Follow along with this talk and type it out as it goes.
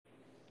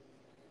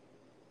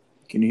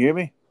Can you hear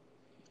me?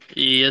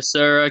 Yes,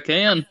 sir, I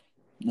can.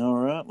 All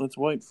right, let's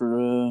wait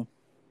for.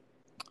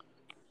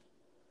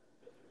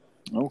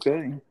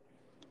 Okay.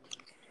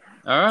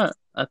 All right.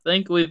 I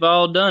think we've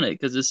all done it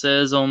because it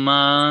says on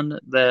mine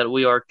that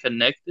we are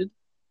connected.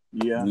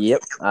 Yeah.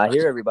 Yep, I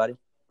hear everybody.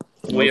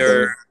 We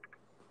are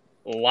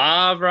Okay.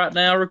 live right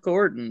now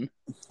recording.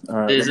 All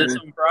right. Is this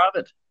on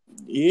private?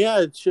 Yeah,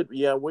 it should.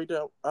 Yeah, we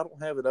don't. I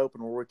don't have it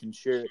open where we can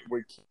share it.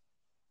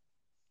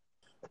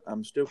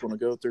 I'm still going to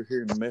go through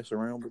here and mess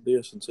around with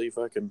this and see if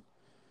I can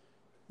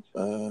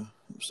uh,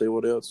 see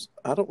what else.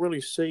 I don't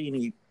really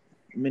see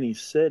many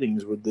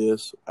settings with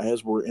this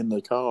as we're in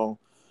the call,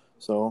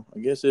 so I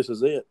guess this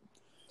is it.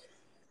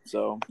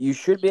 So You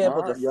should be all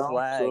able to right, y'all.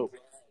 flag, So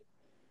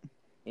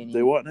and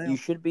do what you now?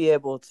 should be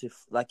able to,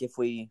 like, if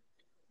we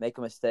make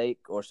a mistake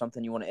or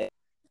something you want to edit,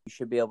 you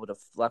should be able to,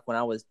 like when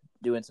I was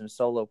doing some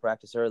solo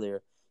practice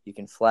earlier, you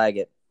can flag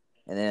it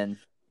and then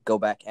go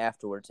back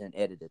afterwards and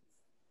edit it.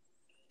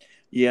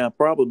 Yeah, I'll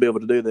probably be able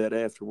to do that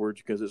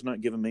afterwards because it's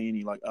not giving me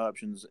any like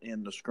options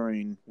in the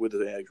screen with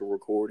the actual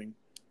recording.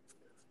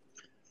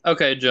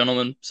 Okay,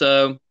 gentlemen.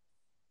 So,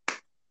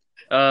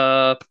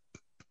 uh,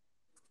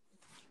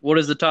 what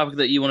is the topic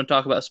that you want to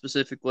talk about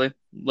specifically?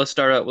 Let's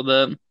start out with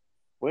that.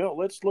 Well,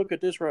 let's look at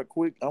this right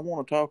quick. I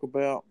want to talk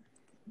about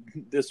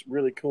this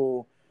really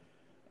cool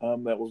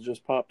that was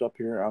just popped up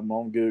here. I'm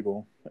on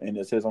Google, and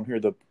it says on here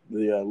the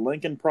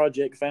Lincoln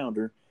Project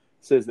founder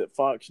says that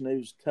Fox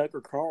News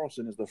Tucker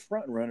Carlson is the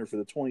front runner for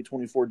the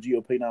 2024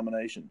 GOP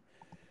nomination.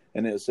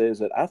 And it says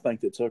that I think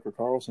that Tucker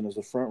Carlson is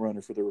the front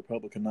runner for the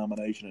Republican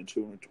nomination in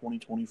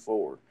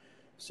 2024,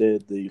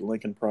 said the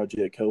Lincoln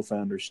Project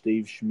co-founder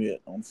Steve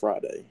Schmidt on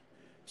Friday.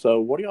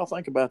 So what do y'all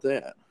think about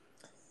that?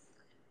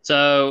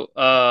 So,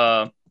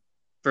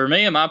 for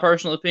me, in my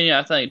personal opinion,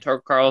 I think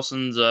Tucker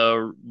Carlson's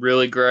a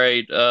really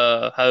great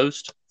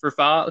host for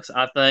Fox.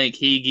 I think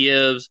he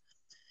gives.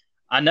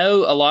 I know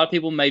a lot of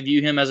people may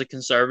view him as a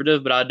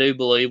conservative, but I do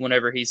believe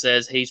whenever he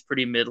says he's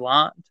pretty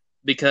midline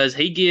because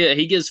he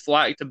gives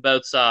flack to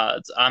both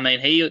sides. I mean,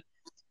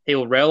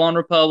 he'll rail on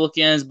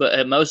Republicans, but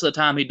at most of the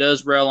time he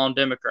does rail on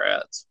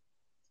Democrats.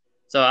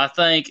 So I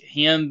think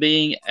him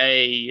being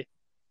uh,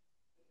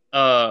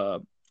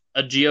 a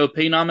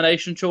GOP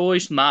nomination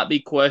choice might be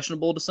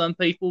questionable to some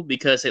people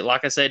because,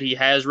 like I said, he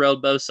has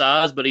railed both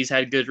sides, but he's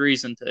had good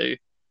reason to.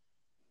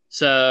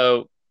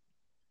 So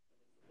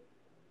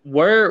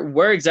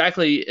where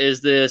exactly is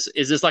this?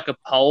 Is this like a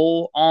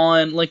poll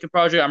on Lincoln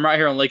Project? I'm right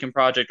here on Lincoln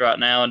Project right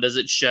now, and does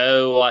it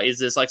show like is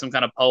this like some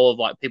kind of poll of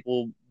like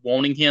people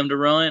wanting him to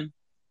run?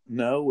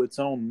 No, it's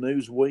on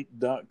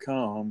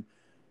Newsweek.com.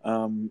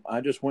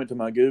 I just went to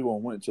my Google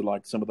and went to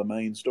like some of the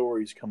main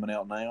stories coming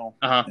out now,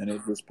 Uh huh. and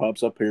it just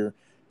pops up here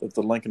that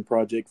the Lincoln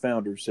Project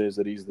founder says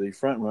that he's the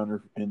front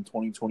runner in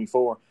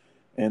 2024,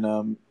 and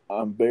I mean,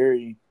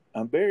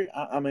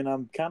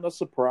 I'm kind of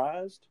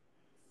surprised,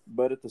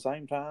 but at the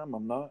same time,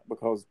 I'm not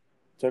because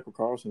Tucker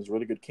Carlson is a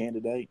really good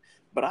candidate.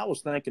 But I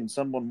was thinking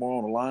someone more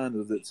on the line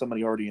of that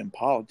somebody already in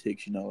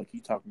politics, like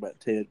you talking about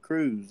Ted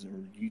Cruz or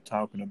you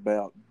talking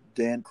about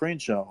Dan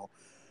Crenshaw,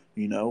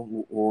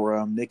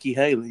 or Nikki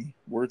Haley.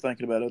 We're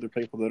thinking about other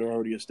people that are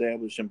already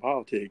established in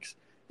politics.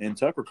 And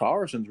Tucker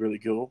Carlson's really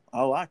cool.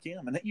 I like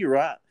him. And you're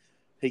right.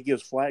 He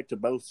gives flack to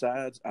both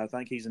sides. I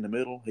think he's in the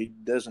middle. He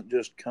doesn't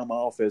just come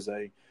off as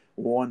a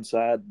one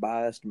side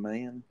biased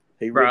man.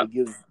 Right.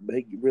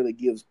 He really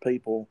gives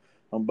people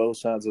on both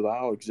sides of the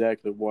aisle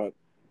exactly what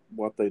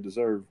they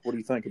deserve. What do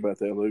you think about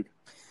that, Luke?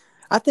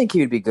 I think he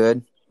would be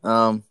good.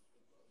 The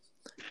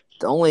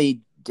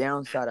only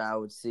downside I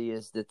would see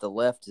is that the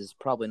left is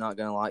probably not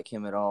going to like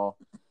him at all.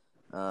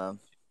 I'm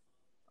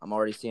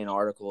already seeing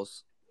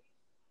articles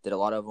that a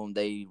lot of them,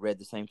 they read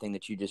the same thing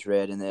that you just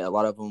read, and that a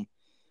lot of them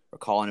are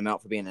calling him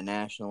out for being a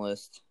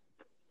nationalist.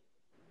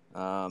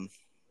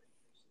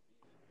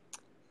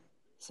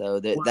 So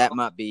that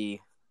might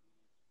be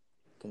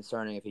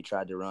concerning if he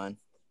tried to run.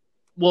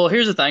 Well,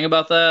 here's the thing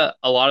about that.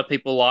 A lot of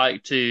people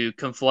like to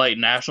conflate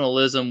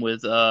nationalism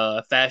with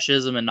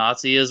fascism and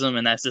Nazism,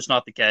 and that's just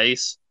not the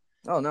case.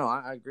 Oh, no,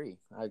 I agree.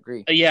 I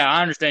agree. Yeah,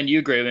 I understand you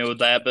agree with me with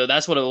that, but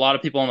that's what a lot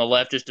of people on the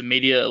left just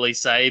immediately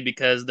say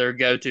because their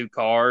go-to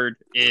card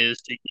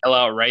is to yell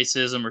out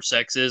racism or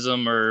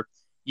sexism or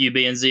you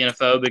being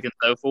xenophobic and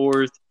so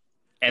forth.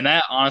 And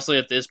that, honestly,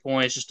 at this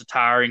point, is just a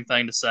tiring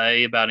thing to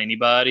say about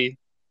anybody.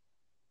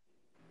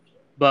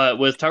 But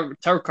with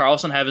Tucker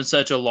Carlson having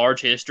such a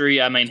large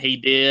history, I mean, he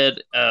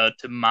did,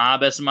 to my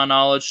best of my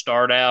knowledge,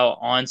 start out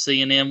on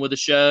CNN with a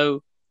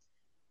show,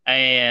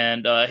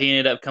 and he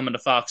ended up coming to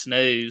Fox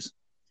News.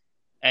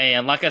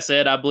 And like I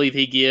said, I believe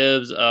he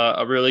gives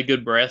a really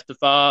good breath to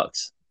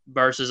Fox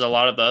versus a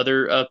lot of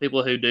other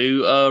people who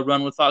do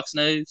run with Fox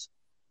News.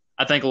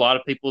 I think a lot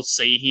of people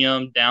see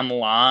him down the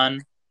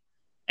line,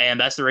 and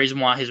that's the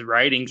reason why his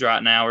ratings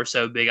right now are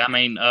so big. I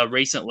mean,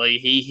 recently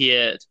he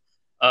hit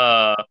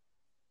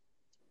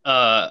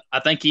I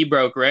think he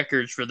broke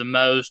records for the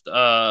most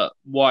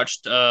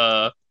watched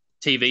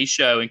TV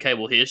show in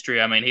cable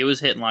history. I mean, he was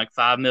hitting like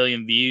 5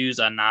 million views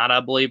a night, I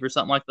believe, or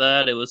something like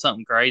that. It was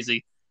something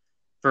crazy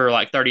for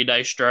like 30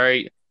 days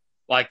straight.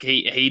 Like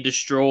he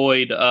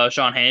destroyed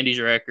Sean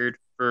Hannity's record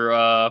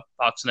for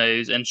Fox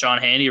News, and Sean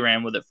Hannity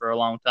ran with it for a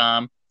long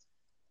time,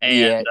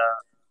 Yeah,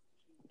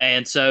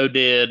 and so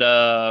did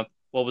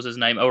what was his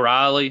name,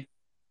 O'Reilly.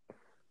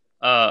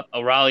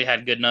 O'Reilly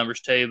had good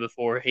numbers too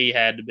before he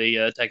had to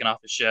be taken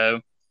off the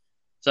show.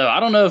 So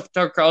I don't know if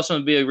Tucker Carlson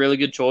would be a really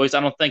good choice.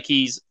 I don't think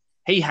he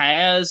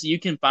has. You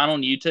can find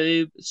on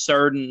YouTube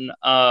certain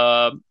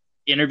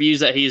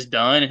interviews that he's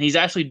done, and he's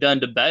actually done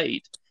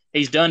debate.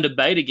 He's done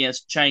debate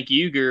against Cenk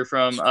Uygur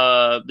from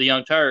the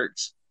Young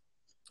Turks,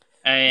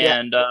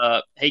 and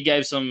he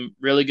gave some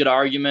really good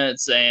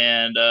arguments.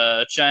 And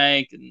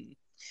Cenk, and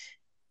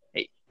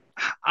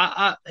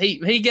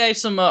he gave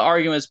some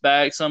arguments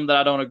back, some that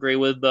I don't agree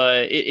with,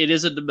 but it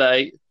is a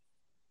debate.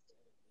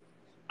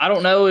 I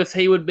don't know if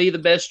he would be the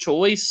best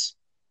choice,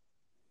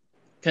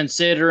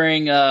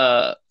 considering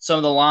some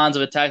of the lines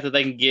of attack that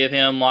they can give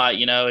him, like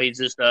he's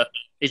just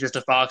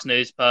a Fox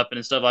News puppet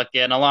and stuff like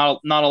that. And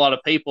not a lot of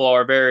people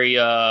are very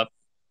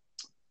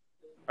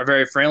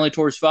friendly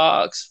towards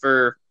Fox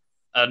for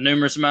a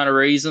numerous amount of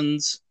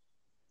reasons.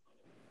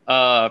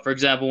 For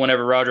example,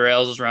 whenever Roger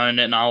Ailes was running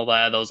it and all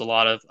that, there was a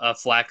lot of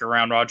flack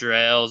around Roger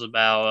Ailes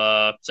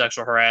about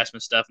sexual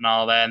harassment stuff and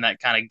all that, and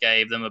that kind of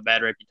gave them a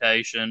bad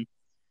reputation.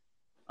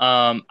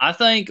 I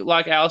think,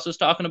 like Alice was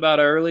talking about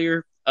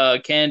earlier,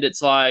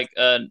 candidates like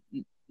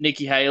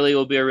Nikki Haley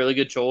will be a really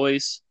good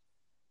choice,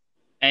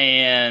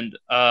 and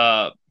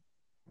a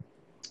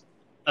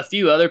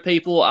few other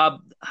people.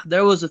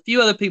 There was a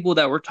few other people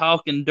that were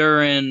talking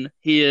during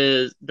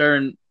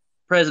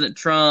President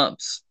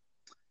Trump's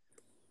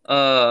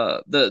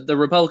the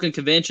Republican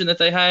convention that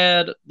they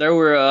had. There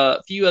were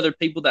a few other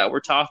people that were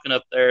talking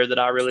up there that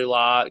I really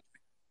liked.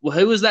 Well,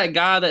 who was that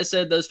guy that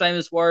said those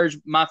famous words,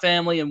 "My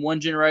family in one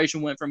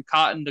generation went from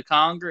cotton to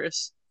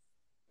Congress"?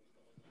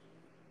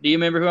 Do you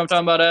remember who I'm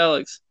talking about,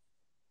 Alex?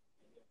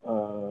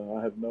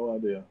 I have no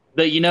idea.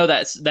 But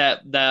that's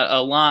that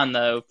line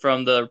though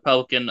from the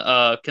Republican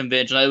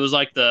convention. It was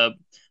like the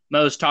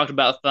most talked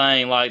about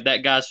thing. Like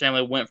that guy's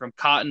family went from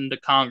cotton to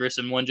Congress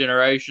in one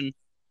generation.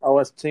 Oh,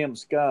 that's Tim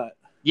Scott.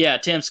 Yeah,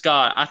 Tim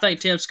Scott. I think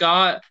Tim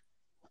Scott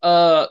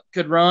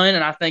could run,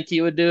 and I think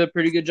he would do a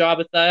pretty good job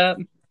at that.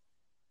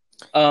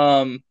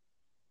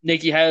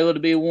 Nikki Haley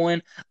would be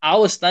one. I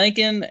was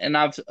thinking, and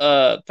I've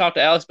talked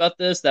to Alex about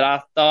this, that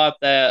I thought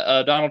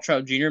that Donald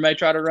Trump Jr. may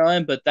try to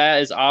run, but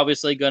that is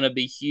obviously going to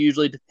be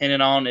hugely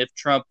dependent on if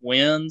Trump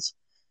wins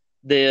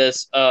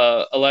this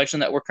election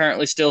that we're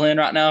currently still in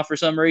right now for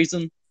some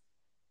reason.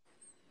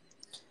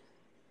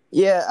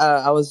 Yeah,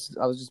 I was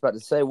just about to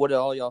say, what do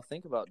all y'all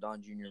think about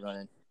Don Jr.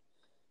 running?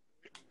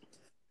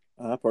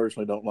 I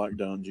personally don't like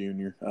Don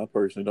Jr. I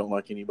personally don't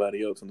like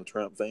anybody else in the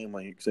Trump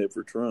family except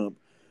for Trump.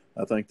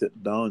 I think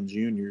that Don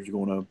Jr. is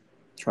going to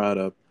try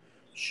to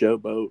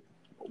showboat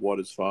what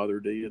his father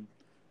did.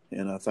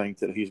 And I think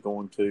that he's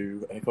going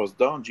to, because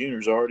Don Jr.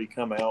 has already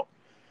come out,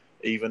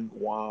 even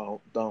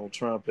while Donald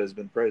Trump has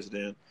been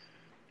president,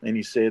 and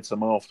he said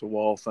some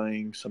off-the-wall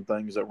things, some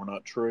things that were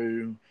not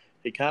true.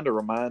 He kind of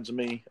reminds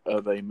me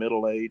of a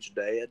middle-aged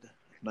dad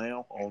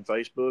now on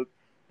Facebook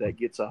that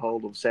gets a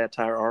hold of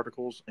satire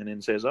articles and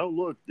then says, "Oh,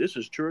 look, this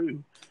is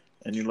true."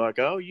 And you're like,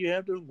 "Oh, you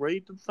have to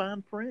read the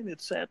fine print.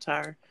 It's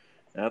satire."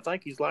 And I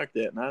think he's like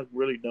that, and I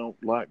really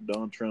don't like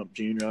Don Trump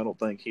Jr. I don't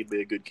think he'd be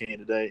a good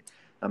candidate.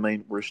 I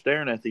mean, we're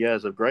staring at the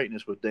eyes of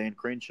greatness with Dan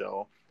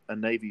Crenshaw, a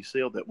Navy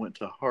SEAL that went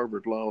to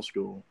Harvard Law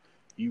School.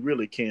 You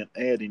really can't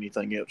add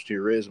anything else to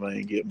your resume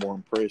and get more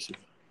impressive.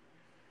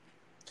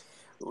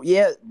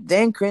 Yeah,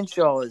 Dan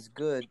Crenshaw is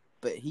good,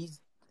 but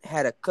he's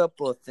had a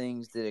couple of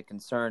things that have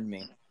concerned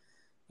me.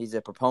 He's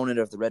a proponent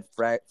of the red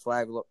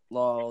flag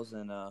laws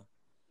and a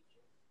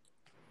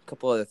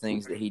couple other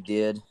things that he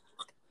did.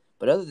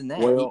 But other than that,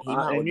 well, he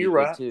might and be you're good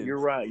right. too. You're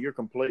right. You're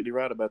completely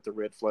right about the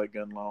red flag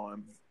gun law.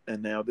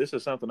 And now this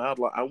is something I'd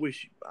like. I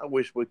wish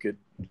we could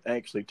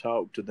actually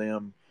talk to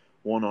them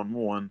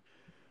one-on-one,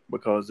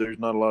 because there's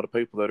not a lot of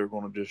people that are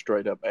going to just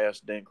straight up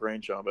ask Dan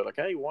Crenshaw, be like,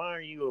 "Hey, why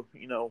are you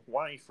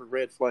for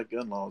red flag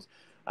gun laws?"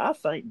 I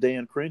think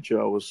Dan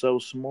Crenshaw was so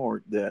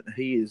smart that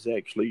he is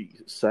actually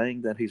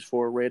saying that he's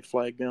for a red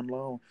flag gun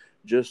law,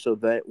 just so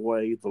that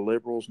way the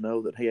liberals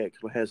know that he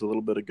actually has a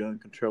little bit of gun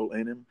control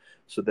in him,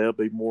 so they'll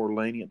be more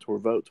lenient to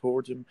vote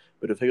towards him.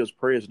 But if he was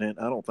president,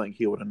 I don't think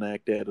he would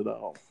enact that at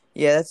all.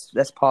 Yeah,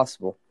 that's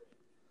possible.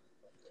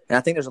 And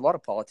I think there's a lot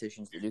of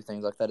politicians that do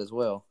things like that as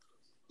well.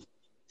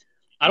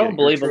 I don't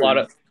believe a lot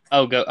of.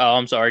 Oh,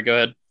 I'm sorry. Go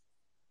ahead.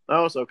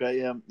 Oh, it's okay.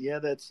 Yeah,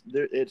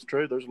 it's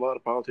true. There's a lot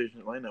of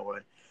politicians that lean that way,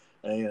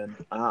 and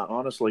I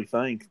honestly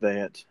think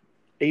that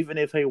even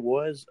if he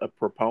was a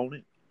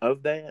proponent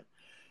of that,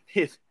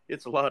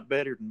 it's a lot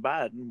better than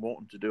Biden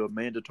wanting to do a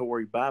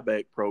mandatory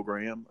buyback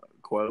program,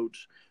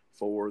 quotes,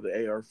 for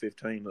the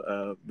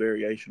AR-15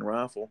 variation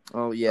rifle.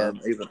 Oh yeah,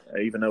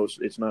 even though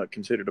it's not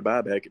considered a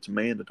buyback, it's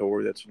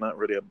mandatory. That's not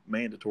really a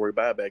mandatory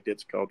buyback.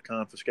 That's called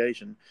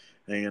confiscation,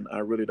 and I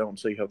really don't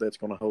see how that's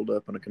going to hold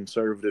up in a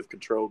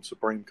conservative-controlled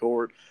Supreme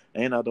Court.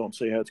 And I don't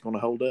see how it's going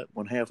to hold up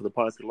when half of the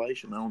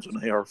population owns an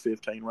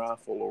AR-15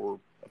 rifle or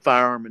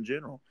firearm in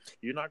general.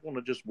 You're not going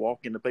to just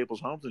walk into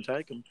people's homes and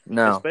take them,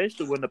 No.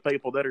 especially when the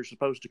people that are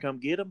supposed to come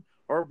get them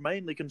are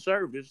mainly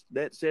conservatives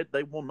that said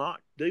they will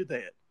not do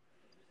that.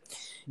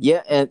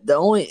 Yeah,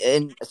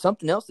 and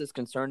something else that's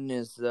concerning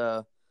is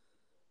the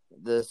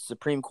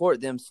Supreme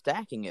Court, them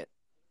stacking it.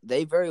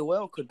 They very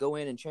well could go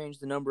in and change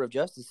the number of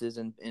justices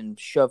and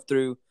shove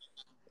through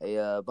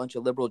a bunch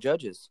of liberal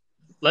judges.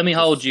 Let me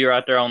hold you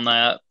right there on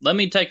that. Let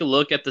me take a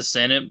look at the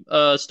Senate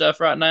stuff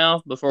right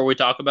now before we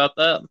talk about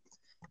that.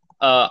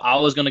 I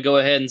was going to go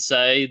ahead and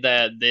say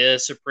that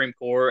this Supreme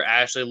Court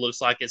actually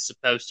looks like it's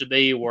supposed to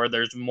be, where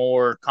there's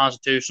more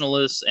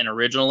constitutionalists and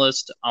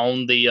originalists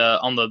on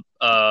the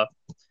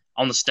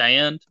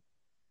stand.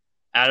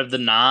 Out of the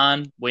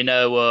 9, we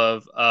know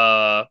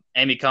of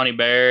Amy Coney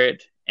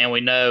Barrett, and we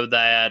know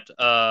that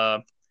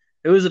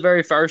who was the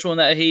very first one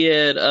that he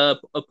had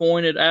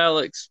appointed,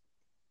 Alex?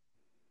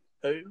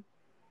 Who?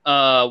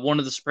 One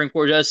of the Supreme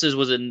Court justices,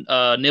 was it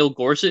Neil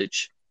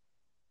Gorsuch?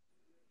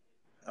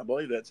 I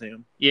believe that's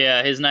him.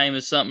 Yeah, his name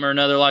is something or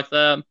another like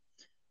that.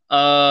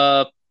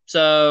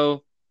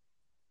 So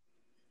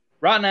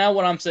right now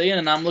what I'm seeing,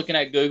 and I'm looking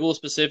at Google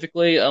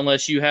specifically,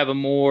 unless you have a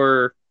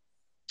more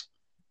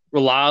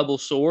reliable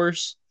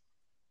source,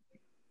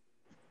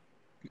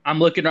 I'm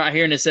looking right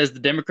here and it says the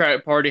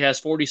Democratic Party has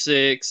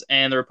 46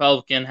 and the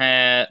Republican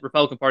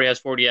Party has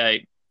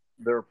 48.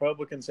 The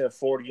Republicans have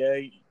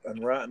 48,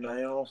 and right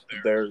now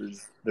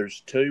there's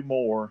 2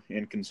 more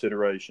in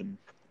consideration.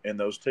 And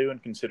those 2 in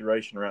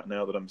consideration right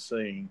now that I'm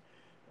seeing,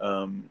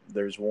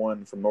 there's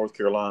one from North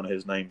Carolina.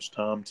 His name's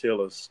Thom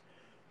Tillis.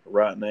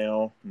 Right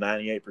now,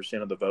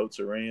 98% of the votes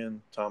are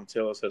in. Thom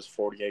Tillis has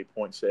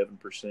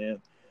 48.7%.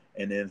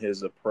 And then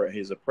his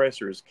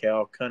oppressor is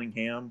Cal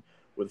Cunningham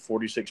with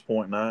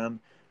 46.9%.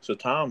 So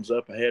Tom's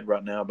up ahead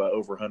right now by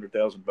over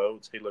 100,000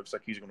 votes. He looks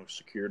like he's going to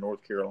secure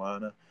North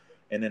Carolina.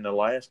 And then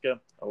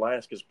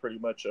Alaska's pretty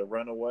much a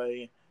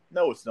runaway.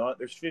 No, it's not.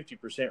 There's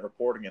 50%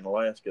 reporting in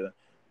Alaska.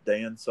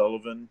 Dan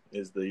Sullivan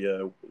is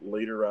the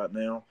leader right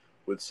now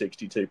with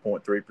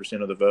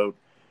 62.3% of the vote.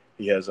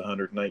 He has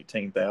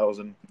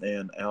 118,000.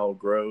 And Al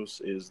Gross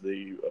is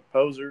the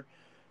opposer.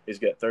 He's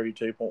got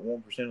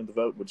 32.1% of the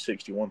vote with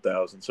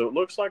 61,000. So it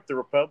looks like the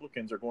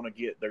Republicans are going to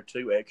get their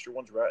 2 extra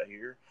ones right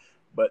here.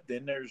 But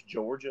then there's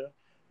Georgia.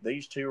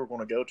 These 2 are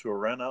going to go to a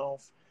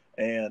runoff.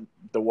 And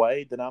the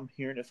way that I'm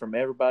hearing it from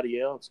everybody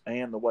else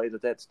and the way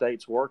that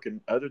state's working,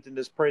 other than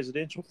this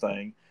presidential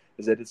thing,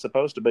 is that it's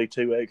supposed to be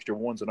 2 extra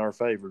ones in our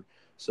favor.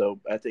 So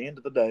at the end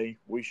of the day,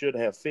 we should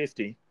have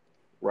 50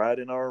 right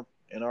in our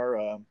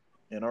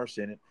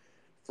Senate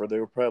for the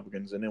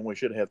Republicans, and then we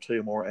should have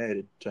 2 more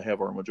added to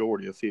have our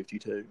majority of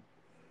 52.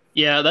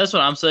 Yeah, that's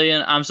what I'm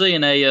saying. I'm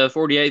seeing a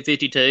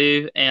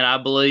 48-52, and I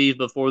believe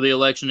before the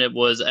election it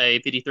was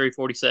a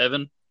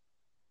 53-47.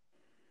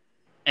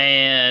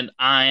 And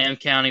I am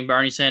counting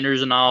Bernie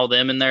Sanders and all of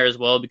them in there as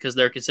well because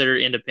they're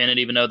considered independent,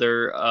 even though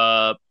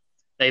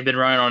they've been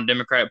running on a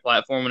Democratic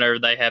platform whenever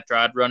they have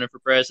tried running for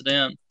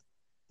president.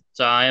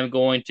 So I am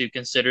going to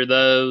consider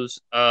those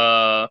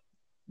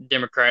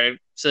Democratic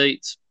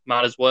seats.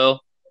 Might as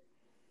well.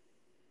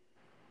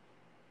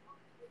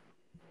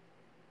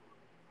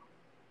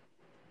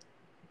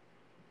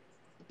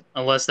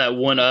 Unless that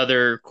one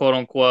other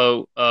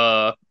quote-unquote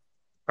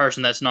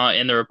person that's not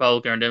in the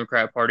Republican or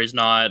Democrat party is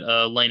not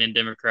leaning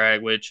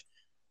Democratic, which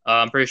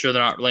I'm pretty sure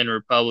they're not leaning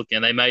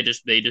Republican. They may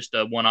just be just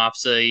a one-off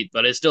seat,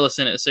 but it's still a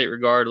Senate seat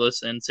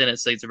regardless, and Senate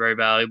seats are very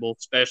valuable,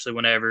 especially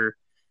whenever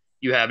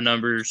you have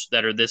numbers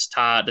that are this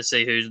tight to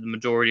see who's the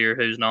majority or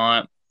who's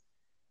not.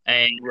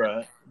 And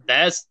right.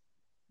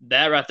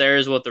 That right there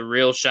is what the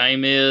real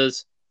shame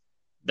is,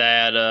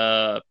 that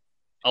a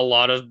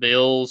lot of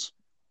bills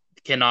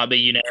cannot be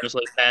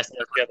unanimously passed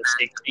unless you have a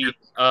 60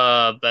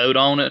 vote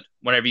on it.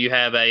 Whenever you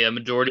have a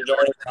majority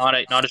on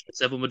it, not just a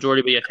simple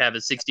majority, but you have to have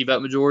a 60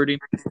 vote majority.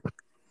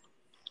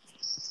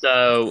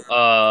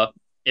 So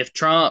if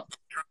Trump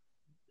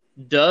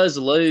does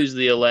lose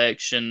the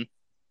election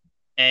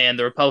and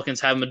the Republicans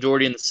have a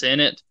majority in the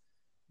Senate,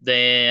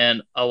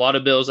 then a lot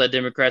of bills that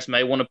Democrats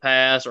may want to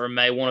pass or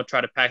may want to try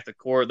to pack the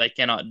court, they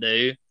cannot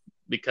do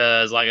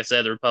because, like I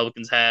said, the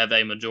Republicans have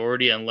a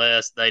majority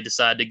unless they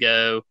decide to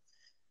go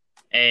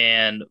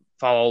and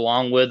follow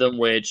along with them,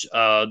 which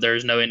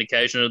there's no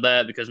indication of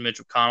that because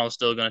Mitch McConnell is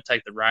still going to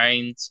take the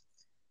reins.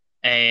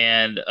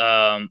 And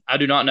I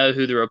do not know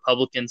who the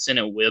Republican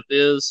Senate whip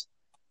is,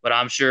 but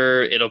I'm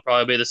sure it'll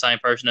probably be the same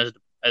person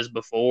as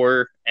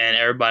before, and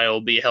everybody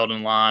will be held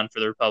in line for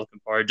the Republican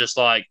Party, just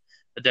like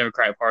the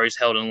Democratic Party is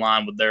held in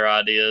line with their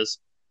ideas.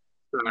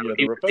 Yeah,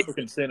 the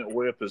Republican Senate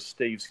whip is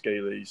Steve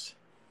Scalise.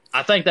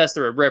 I think that's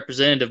the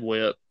representative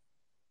whip.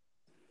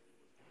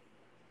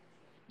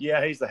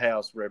 Yeah, he's the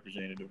House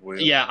representative whip.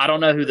 Yeah, I don't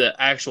know who the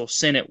actual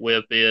Senate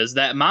whip is.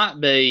 That might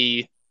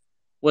be,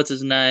 what's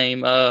his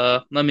name?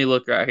 Let me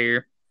look right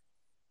here.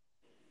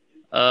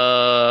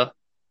 It's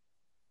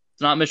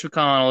not Mitch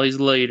McConnell. He's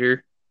the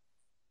leader.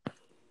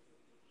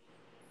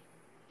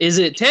 Is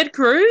it Ted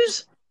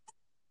Cruz?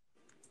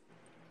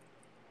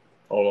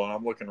 Hold on,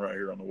 I'm looking right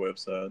here on the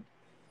website.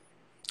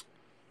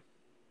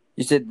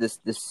 You said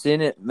the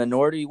Senate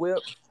Minority Whip?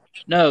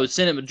 No,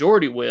 Senate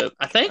Majority Whip.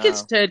 I think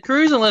it's Ted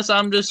Cruz, unless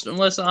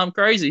I'm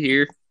crazy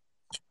here.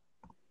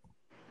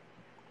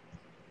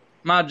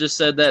 Might have just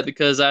said that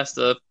because that's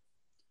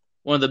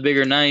one of the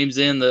bigger names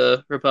in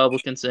the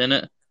Republican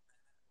Senate.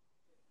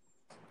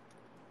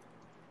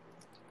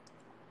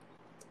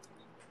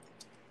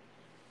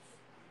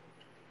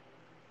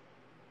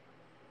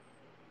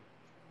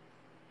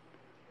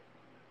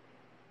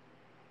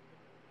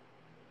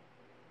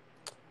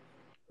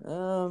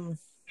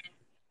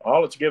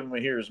 All it's giving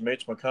me here is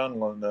Mitch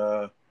McConnell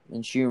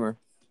and Schumer.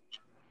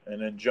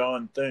 And then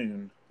John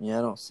Thune. Yeah,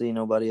 I don't see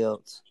nobody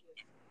else.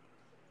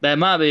 That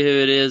might be who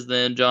it is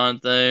then, John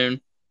Thune.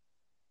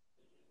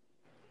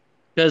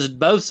 Because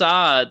both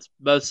sides,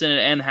 both Senate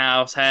and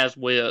House, has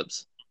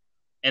whips.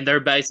 And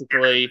they're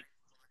basically,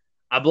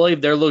 I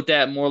believe they're looked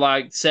at more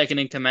like second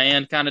in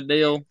command kind of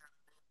deal.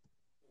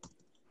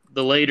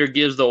 The leader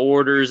gives the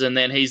orders, and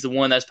then he's the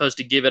one that's supposed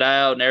to give it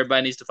out, and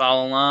everybody needs to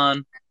follow in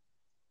line.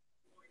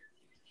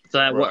 So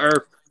that, Right.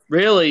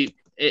 really,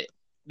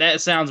 that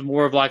sounds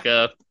more of like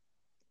a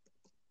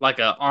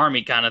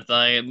army kind of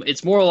thing.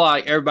 It's more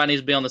like everybody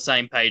needs to be on the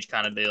same page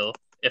kind of deal,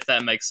 if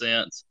that makes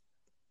sense.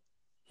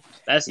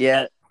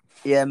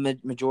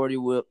 Majority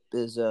Whip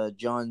is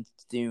John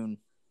Thune.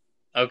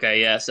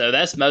 Okay, yeah. So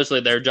that's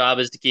mostly their job,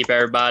 is to keep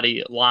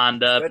everybody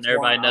lined up and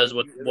everybody knows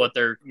what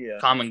their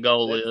common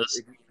goal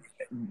is.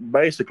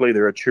 Basically,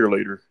 they're a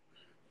cheerleader.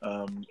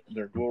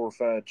 They're a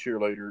glorified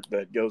cheerleader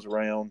that goes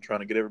around trying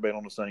to get everybody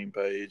on the same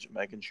page,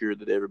 making sure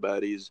that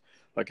everybody's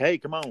like, "Hey,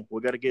 come on,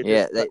 we got to get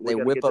this. They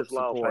whip up this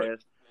law support.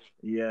 passed."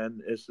 Yeah,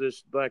 and it's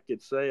just like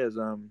it says.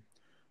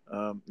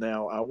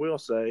 Now I will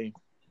say,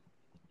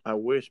 I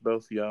wish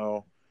both of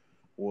y'all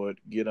would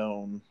get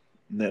on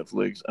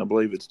Netflix. I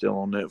believe it's still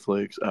on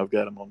Netflix. I've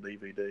got them on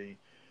DVD.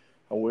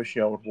 I wish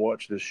y'all would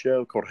watch this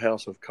show called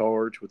House of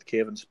Cards with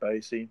Kevin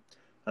Spacey.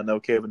 I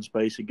know Kevin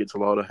Spacey gets a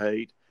lot of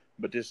hate,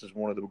 but this is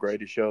one of the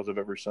greatest shows I've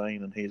ever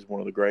seen, and he's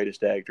one of the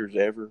greatest actors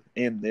ever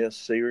in this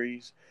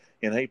series.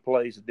 And he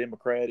plays a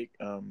Democratic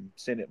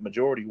Senate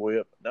Majority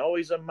Whip. No,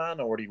 he's a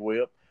Minority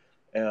Whip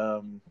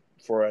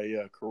for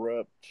a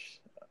corrupt.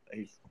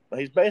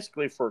 He's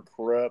basically for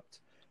corrupt.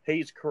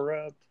 He's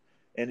corrupt,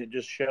 and it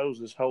just shows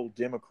this whole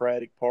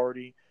Democratic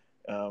Party.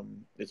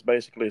 It's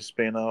basically a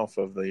spinoff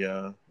of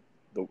the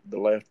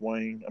left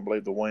wing. I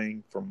believe the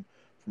wing from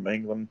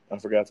England. I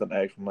forgot the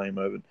actual name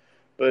of it,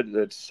 but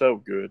it's so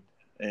good,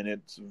 and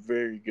it's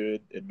very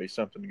good. It'd be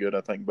something good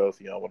I think both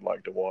of y'all would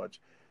like to watch,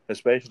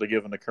 especially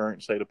given the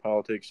current state of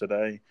politics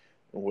today.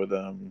 With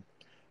I'm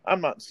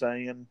not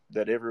saying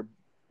that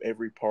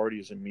every party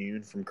is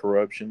immune from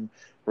corruption.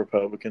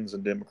 Republicans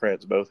and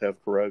Democrats both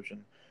have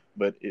corruption,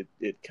 but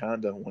it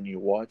kind of, when you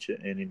watch it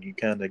and you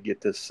kind of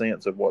get this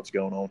sense of what's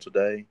going on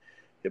today,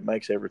 it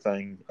makes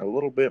everything a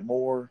little bit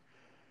more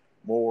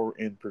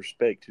in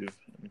perspective.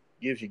 It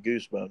gives you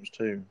goosebumps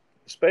too,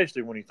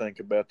 especially when you think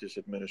about this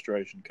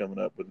administration coming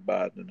up with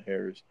Biden and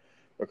Harris,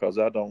 because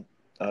I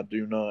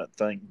do not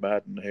think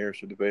Biden and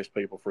Harris are the best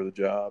people for the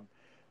job.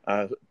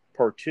 I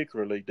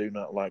particularly do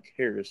not like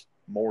Harris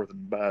more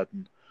than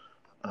Biden,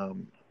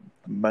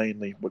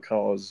 mainly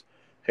because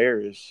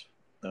Harris,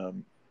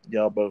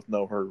 y'all both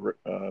know her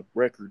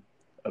record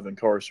of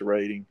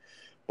incarcerating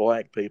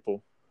black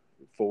people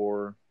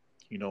for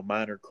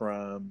minor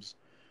crimes,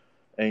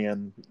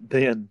 and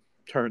then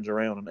turns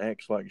around and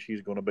acts like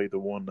she's going to be the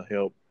one to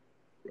help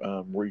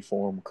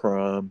reform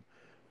crime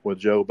with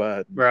Joe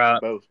Biden. Right.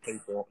 Both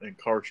people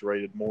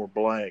incarcerated more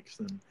blacks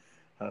than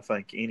I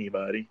think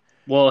anybody.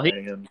 Well,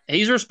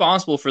 he's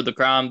responsible for the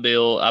crime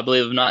bill, I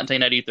believe, of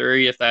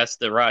 1983, if that's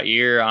the right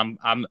year. I'm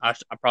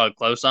probably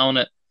close on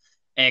it.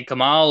 And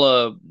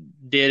Kamala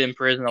did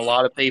imprison a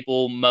lot of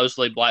people,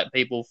 mostly black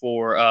people,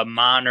 for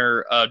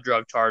minor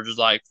drug charges,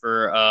 like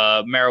for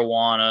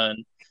marijuana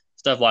and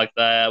stuff like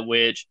that,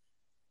 which,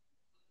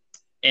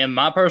 in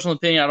my personal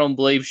opinion, I don't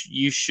believe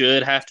you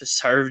should have to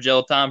serve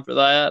jail time for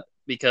that,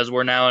 because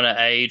we're now in an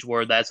age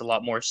where that's a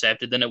lot more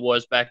accepted than it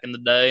was back in the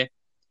day.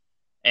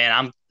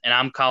 And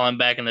I'm calling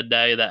back in the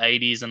day, the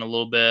 80s and a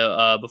little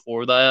bit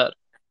before that.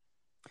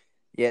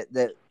 Yeah,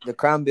 the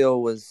crime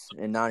bill was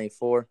in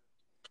 94.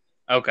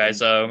 Okay,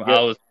 so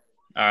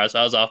I was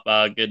off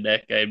by a good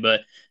decade,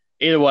 but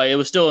either way, it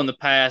was still in the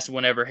past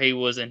whenever he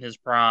was in his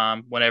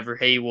prime, whenever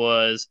he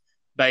was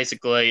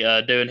basically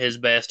doing his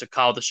best to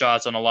call the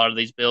shots on a lot of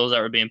these bills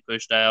that were being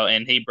pushed out,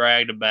 and he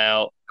bragged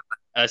about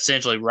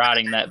essentially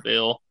writing that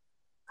bill.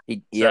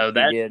 He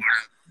did.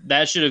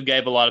 That should have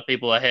gave a lot of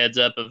people a heads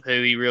up of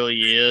who he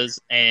really is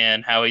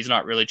and how he's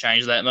not really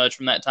changed that much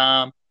from that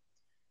time.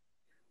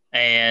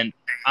 And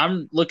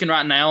I'm looking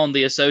right now on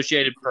the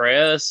Associated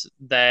Press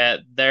that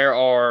there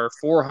are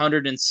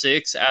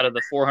 406 out of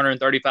the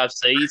 435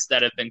 seats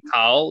that have been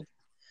called.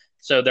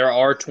 So there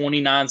are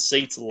 29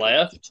 seats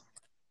left.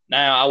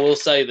 Now, I will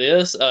say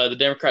this. The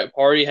Democratic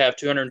Party have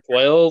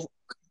 212,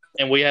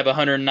 and we have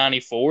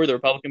 194, the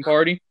Republican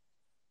Party.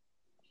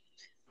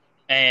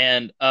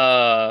 And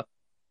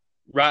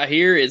right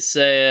here it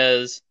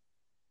says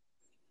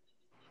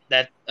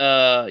that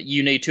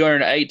you need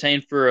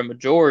 218 for a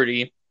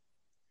majority,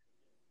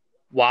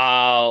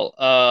 while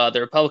the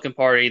Republican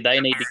Party, they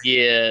need to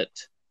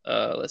get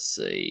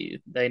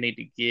they need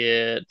to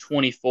get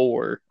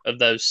 24 of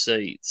those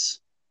seats.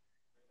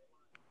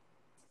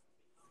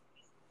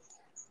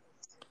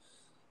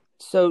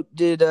 So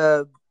did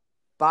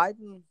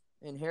Biden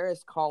and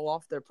Harris call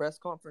off their press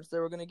conference they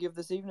were going to give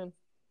this evening?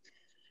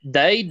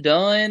 Biden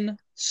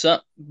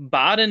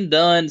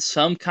done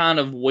some kind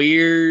of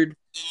weird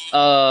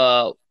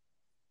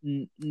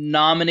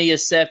nominee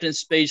acceptance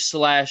speech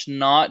 /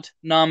 not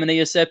nominee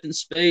acceptance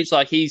speech.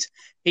 Like he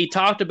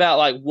talked about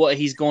like what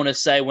he's going to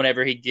say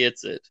whenever he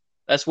gets it.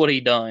 That's what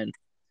he done,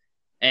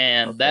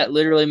 and that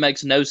literally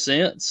makes no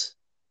sense.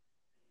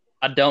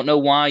 I don't know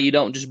why you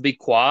don't just be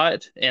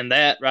quiet, and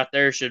that right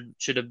there should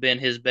have been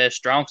his best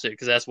strong suit,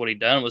 because that's what he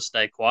done, was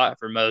stay quiet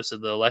for most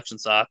of the election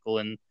cycle,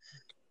 and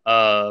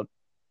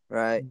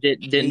right,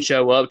 didn't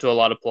show up to a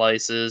lot of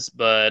places.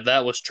 But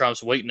that was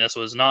Trump's weakness,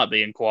 was not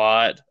being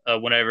quiet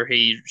whenever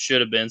he should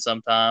have been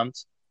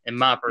sometimes. In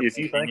my If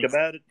you think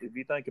about it,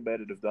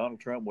 if Donald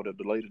Trump would have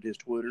deleted his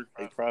Twitter,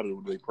 he probably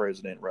would be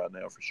president right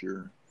now for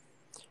sure.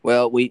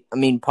 Well,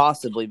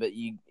 possibly, but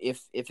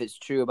if it's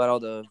true about all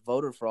the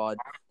voter fraud,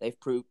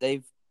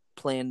 they've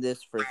planned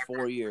this for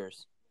 4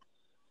 years.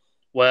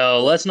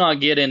 Well, let's not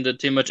get into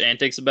too much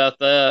antics about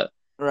that.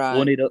 Right.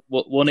 We'll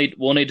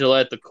need to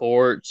let the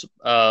courts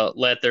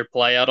let their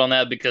play out on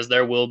that, because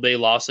there will be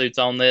lawsuits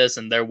on this,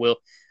 and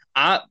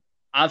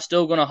I'm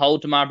still going to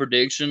hold to my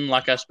prediction,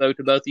 like I spoke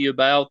to both of you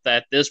about,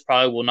 that this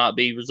probably will not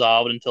be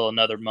resolved until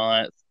another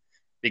month.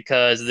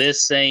 Because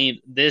this seemed,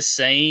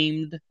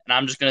 and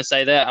I'm just going to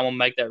say that, I'm going to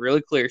make that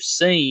really clear,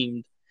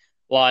 seemed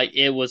like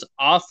it was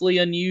awfully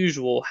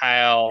unusual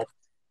how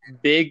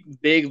big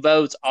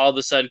votes all of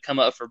a sudden come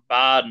up for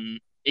Biden,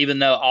 even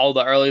though all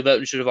the early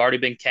voting should have already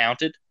been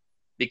counted,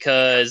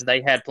 because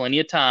they had plenty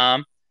of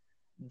time.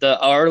 The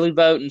early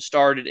voting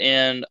started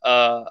in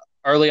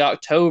early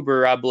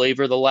October, I believe,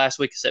 or the last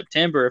week of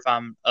September, if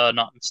I'm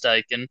not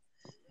mistaken.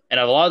 And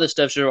a lot of this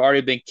stuff should have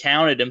already been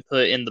counted and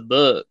put in the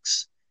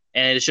books.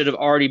 And it should have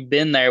already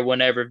been there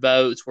whenever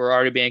votes were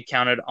already being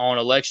counted on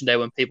Election Day,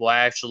 when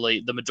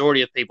the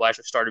majority of people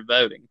actually started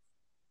voting.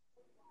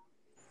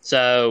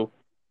 So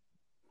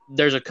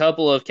there's a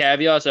couple of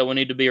caveats that we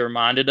need to be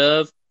reminded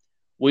of.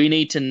 We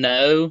need to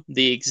know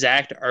the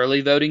exact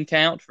early voting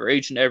count for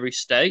each and every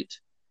state,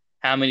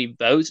 how many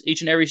votes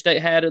each and every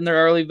state had in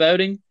their early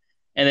voting,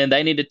 and then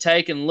they need to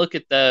take and look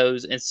at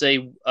those and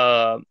see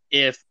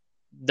if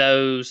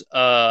those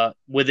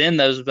within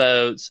those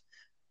votes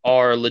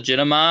are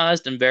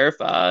legitimized and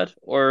verified,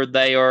 or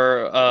they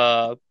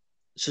are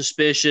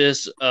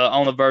suspicious,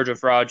 on the verge of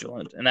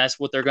fraudulent. And that's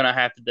what they're going to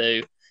have to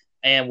do.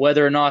 And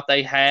whether or not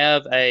they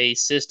have a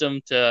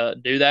system to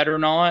do that or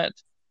not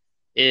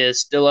is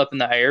still up in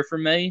the air for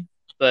me.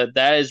 But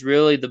that is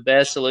really the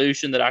best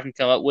solution that I can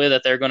come up with,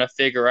 that they're going to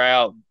figure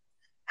out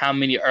how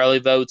many early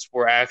votes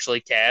were actually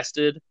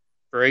casted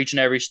for each and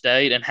every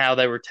state and how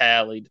they were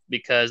tallied,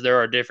 because there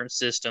are different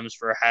systems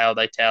for how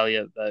they tally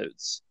up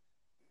votes.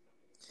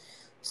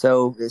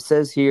 So it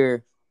says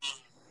here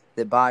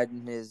that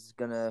Biden is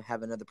going to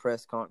have another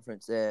press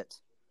conference at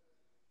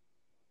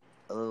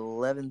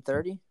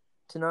 11:30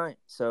 tonight.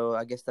 So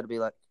I guess that'll be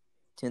like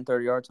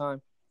 10:30 our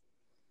time.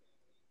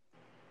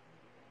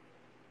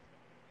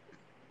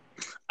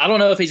 I don't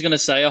know if he's going to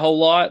say a whole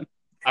lot.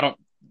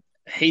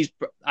 Here's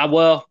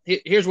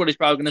what he's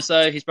probably going to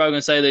say. He's probably going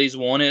to say that he's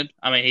wanted.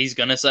 I mean, he's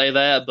going to say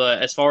that,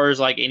 but as far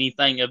as like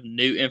anything of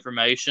new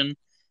information,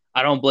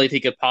 I don't believe he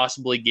could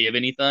possibly give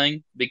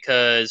anything,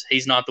 because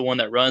he's not the one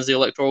that runs the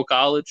Electoral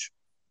College.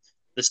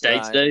 The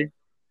states do.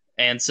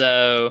 And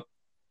so,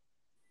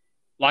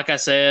 like I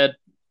said,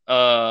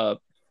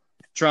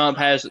 Trump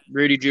has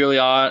Rudy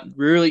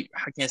Giuliani,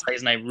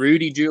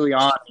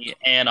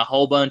 and a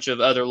whole bunch of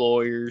other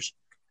lawyers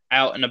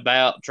out and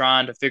about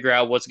trying to figure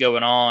out what's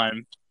going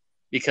on,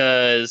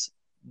 because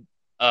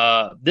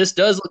this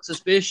does look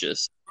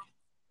suspicious.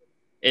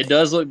 It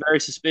does look very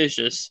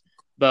suspicious,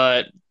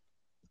 but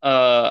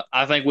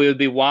I think we would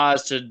be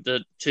wise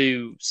to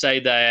say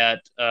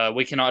that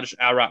we cannot just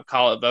outright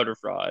call it voter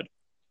fraud.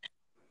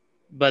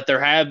 But there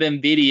have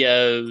been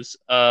videos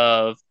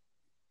of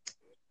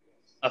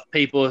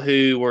people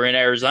who were in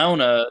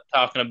Arizona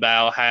talking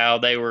about how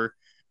they were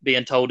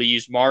being told to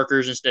use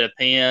markers instead of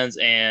pens,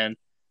 and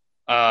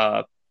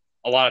a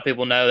lot of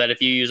people know that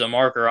if you use a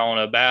marker on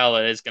a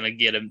ballot, it's going to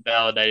get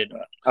invalidated.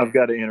 I've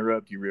got to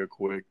interrupt you real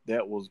quick.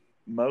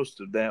 Most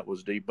of that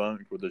was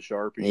debunked with the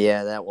Sharpie.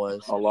 Yeah, that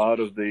was. A lot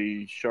of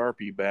the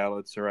Sharpie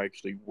ballots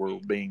were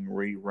being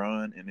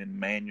rerun and then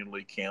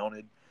manually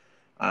counted.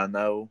 I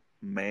know,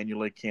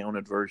 manually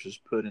counted versus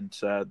put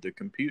inside the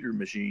computer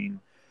machine,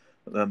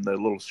 the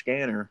little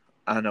scanner.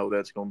 I know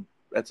that's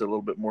a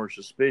little bit more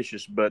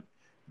suspicious, but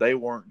they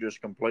weren't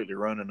just completely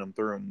running them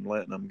through and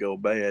letting them go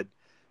bad.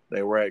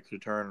 They were actually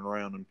turning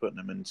around and putting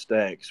them in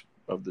stacks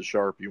of the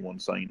Sharpie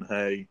ones, saying,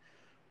 hey,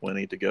 we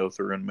need to go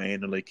through and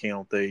manually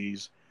count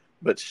these.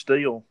 But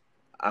still,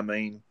 I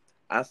mean,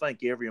 I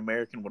think every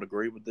American would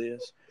agree with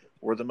this.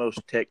 We're the most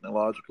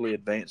technologically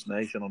advanced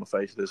nation on the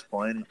face of this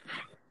planet.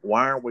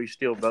 Why aren't we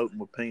still voting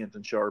with pens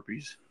and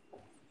Sharpies?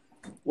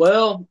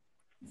 Well,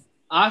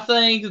 I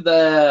think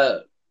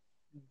that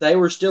they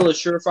were still a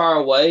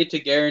surefire way to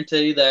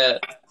guarantee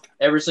that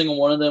every single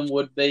one of them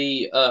would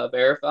be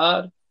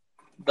verified.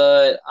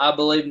 But I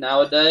believe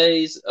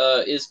nowadays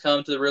it's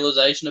come to the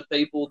realization of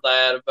people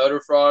that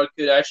voter fraud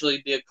could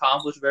actually be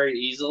accomplished very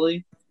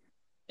easily.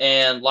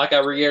 And like I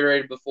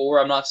reiterated before,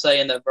 I'm not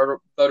saying that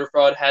voter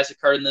fraud has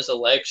occurred in this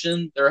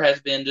election. There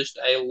has been just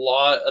a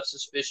lot of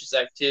suspicious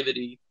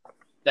activity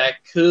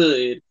that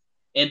could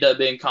end up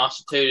being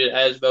constituted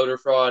as voter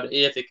fraud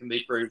if it can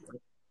be proven.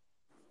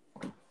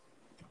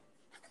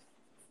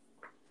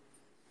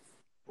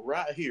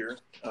 Right here,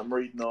 I'm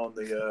reading on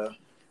the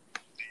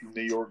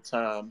New York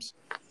Times.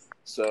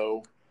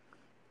 So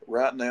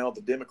right now,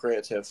 the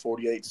Democrats have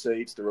 48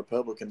 seats. The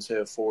Republicans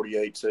have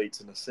 48 seats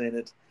in the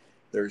Senate.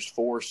 There's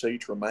 4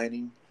 seats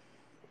remaining.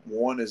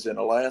 One is in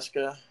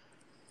Alaska.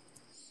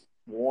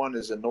 One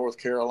is in North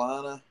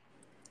Carolina.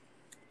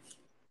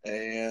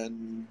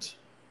 And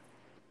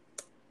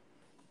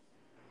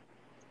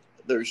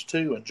there's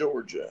 2 in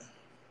Georgia.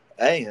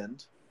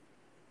 And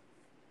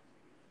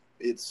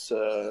it's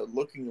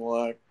looking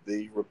like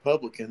the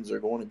Republicans are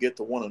going to get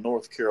the one in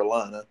North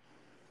Carolina.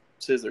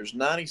 It says there's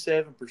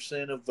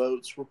 97% of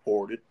votes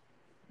reported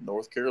in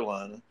North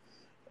Carolina,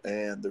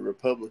 and the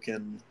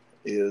Republican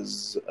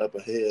is up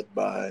ahead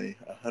by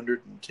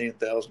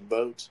 110,000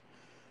 votes.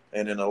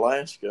 And in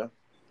Alaska,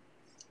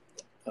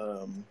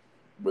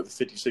 with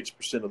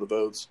 56% of the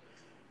votes,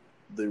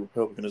 the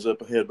Republican is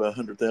up ahead by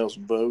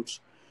 100,000 votes.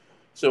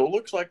 So it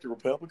looks like the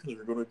Republicans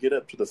are going to get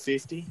up to the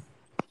 50,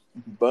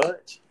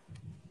 but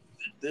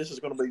this is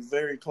going to be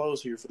very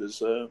close here for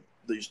this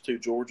these 2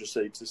 Georgia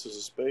seats. This is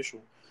a special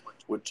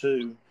with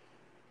 2,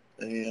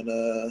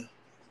 and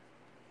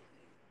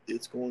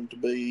it's going to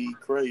be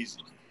crazy.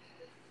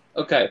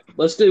 Okay,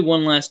 let's do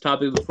one last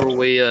topic before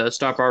we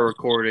stop our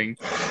recording.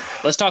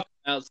 Let's talk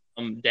about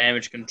some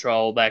damage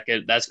control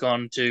that's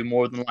going to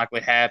more than likely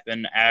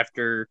happen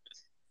after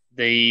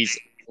these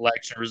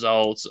election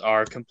results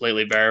are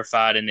completely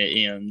verified and it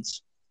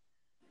ends.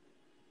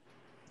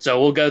 So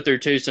we'll go through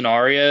 2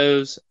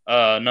 scenarios.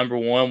 Number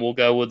 1, we'll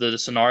go with the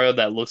scenario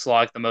that looks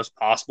like the most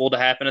possible to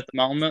happen at the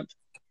moment.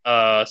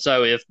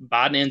 So if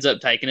Biden ends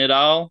up taking it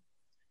all,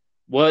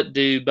 what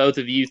do both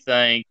of you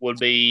think would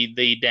be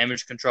the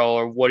damage control,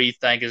 or what do you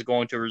think is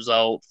going to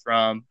result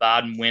from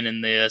Biden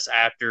winning this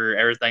after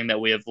everything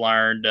that we have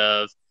learned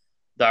of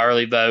the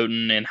early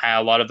voting and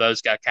how a lot of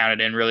votes got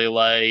counted in really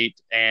late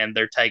and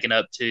they're taken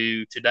up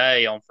to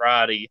today on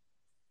Friday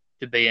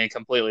to being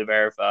completely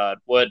verified?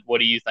 What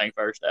do you think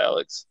first,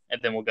 Alex?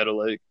 And then we'll go to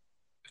Luke.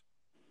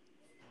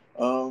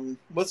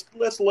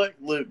 Let's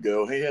let Luke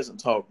go. He hasn't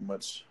talked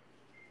much.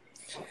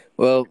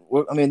 Well,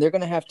 they're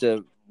going to have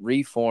to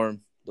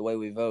reform the way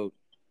we vote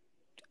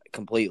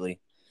completely.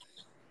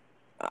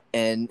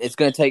 And it's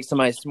going to take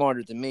somebody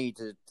smarter than me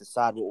to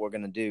decide what we're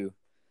going to do.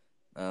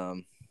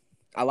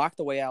 I like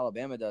the way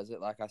Alabama does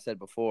it. Like I said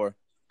before,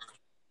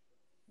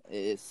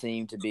 it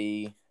seemed to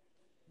be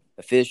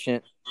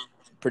efficient,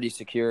 pretty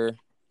secure.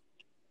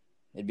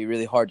 It'd be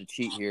really hard to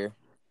cheat here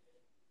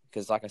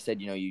because, like I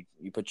said, you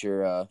put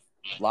your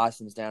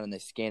license down and they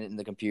scan it in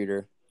the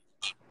computer.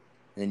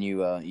 Then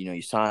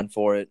you sign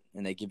for it,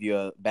 and they give you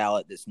a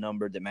ballot that's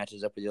numbered that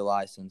matches up with your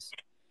license.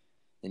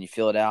 Then you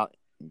fill it out,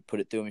 you put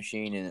it through a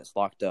machine, and it's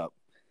locked up.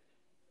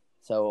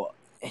 So,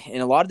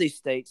 in a lot of these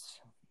states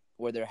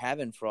where they're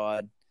having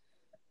fraud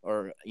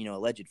or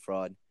alleged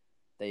fraud,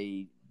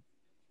 they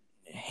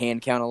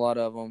hand count a lot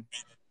of them,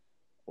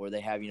 or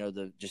they have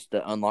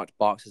the unlocked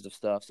boxes of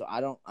stuff. So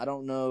I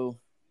don't know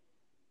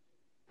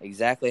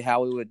exactly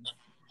how we would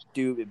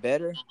do it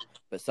better,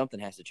 but something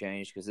has to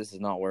change because this is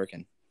not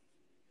working.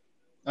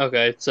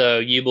 Okay, so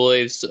you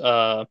believe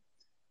a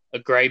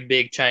great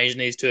big change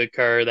needs to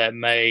occur that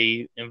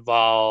may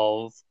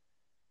involve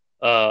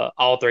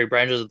all 3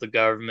 branches of the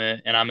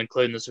government, and I'm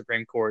including the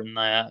Supreme Court in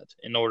that,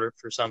 in order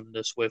for something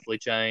to swiftly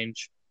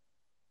change.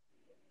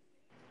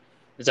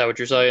 Is that what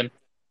you're saying?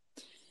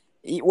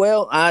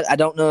 Well, I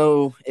don't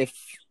know if...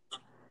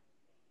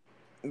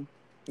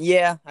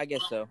 Yeah, I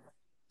guess so.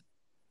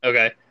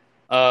 Okay.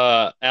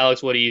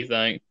 Alex, what do you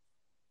think?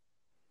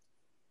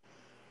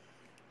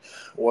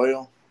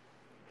 Well,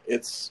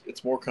 it's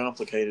more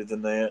complicated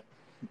than that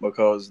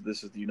because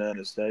this is the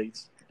United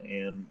States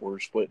and we're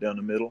split down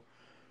the middle,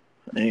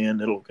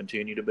 and it'll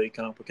continue to be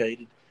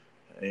complicated.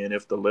 And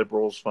if the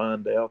liberals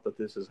find out that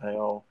this is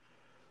how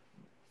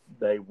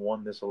they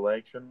won this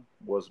election,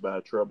 was by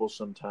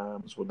troublesome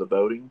times with the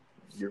voting,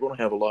 you're going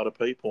to have a lot of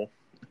people.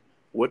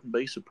 Wouldn't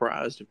be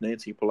surprised if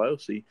Nancy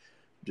Pelosi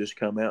just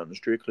come out and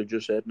strictly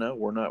just said, no,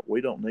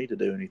 we don't need to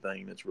do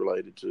anything that's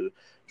related to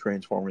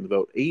transforming the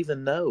vote,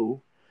 even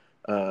though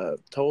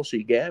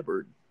Tulsi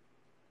Gabbard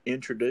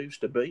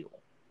introduced a bill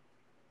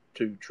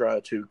to try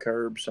to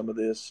curb some of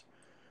this.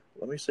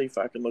 Let me see if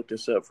I can look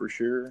this up for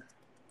sure.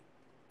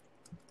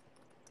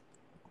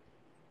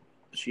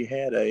 She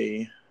had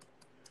a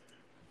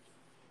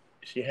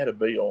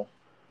bill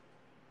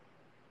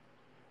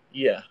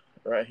Yeah,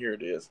 right here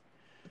it is.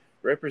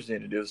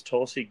 Representatives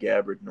Tulsi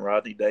Gabbard and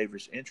Rodney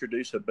Davis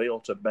introduce a bill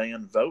to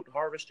ban vote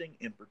harvesting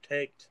and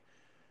protect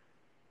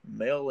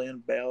mail-in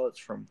ballots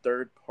from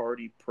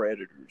third-party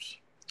predators.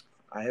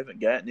 I haven't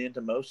gotten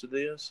into most of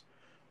this,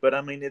 but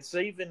I mean it's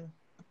even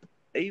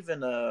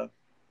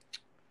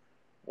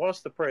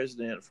what's the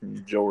president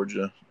from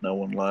Georgia? No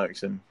one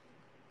likes him.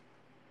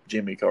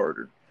 Jimmy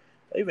Carter.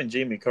 Even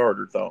Jimmy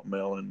Carter thought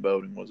mail-in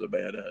voting was a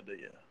bad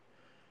idea.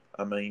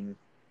 I mean,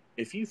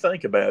 if you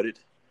think about it,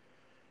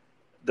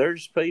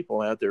 there's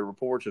people out there,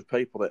 reports of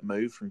people that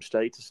move from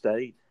state to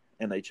state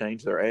and they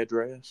change their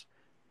address,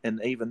 and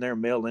even their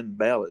mail-in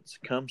ballots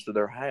comes to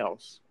their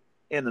house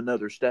in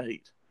another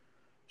state.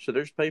 So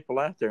there's people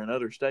out there in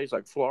other states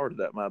like Florida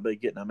that might be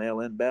getting a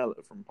mail-in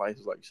ballot from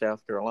places like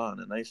South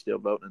Carolina, and they still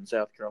voting in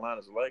South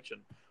Carolina's election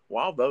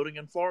while voting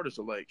in Florida's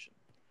election.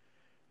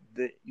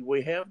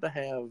 We have to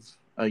have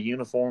a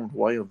uniformed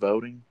way of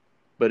voting,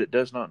 but it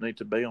does not need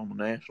to be on the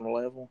national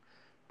level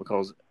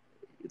because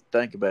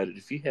think about it.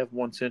 If you have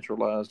one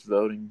centralized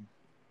voting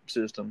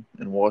system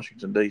in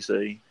Washington,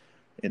 D.C.,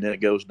 and then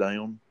it goes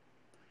down,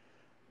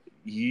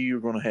 you're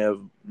going to have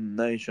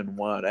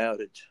nationwide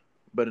outage.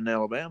 But in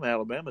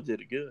Alabama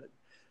did it good.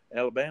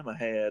 Alabama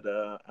had,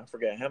 I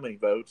forgot how many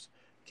votes,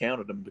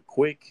 counted them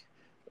quick,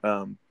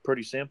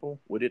 pretty simple.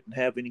 We didn't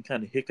have any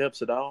kind of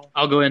hiccups at all.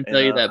 I'll go ahead and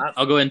tell you that.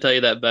 I'll go ahead and tell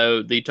you that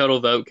vote. The total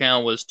vote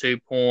count was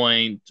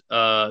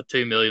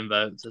 2.2 million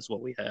votes. That's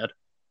what we had.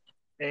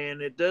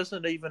 And it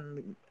doesn't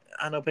even.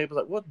 I know people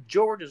are like, well,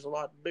 Georgia's a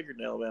lot bigger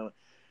than Alabama.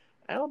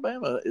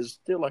 Alabama is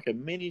still like a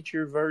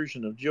miniature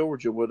version of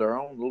Georgia with our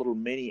own little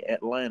mini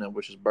Atlanta,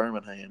 which is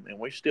Birmingham, and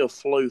we still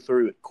flew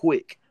through it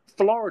quick.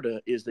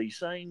 Florida is the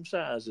same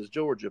size as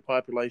Georgia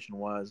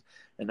population-wise,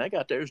 and they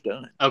got theirs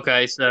done.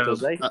 Okay, so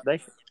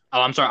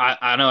I'm sorry.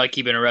 I know I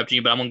keep interrupting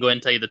you, but I'm going to go ahead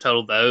and tell you the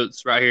total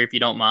votes right here, if you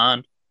don't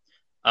mind.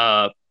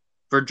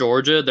 For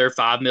Georgia, there are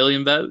 5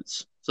 million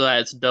votes, so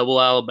that's double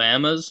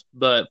Alabama's.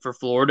 But for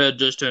Florida,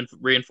 just to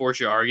reinforce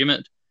your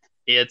argument,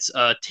 it's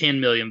 10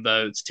 million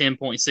votes.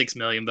 10.6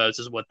 million votes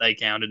is what they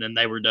counted, and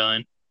they were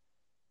done.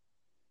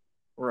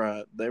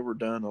 Right. They were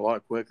done a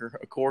lot quicker.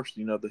 Of course,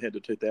 they had the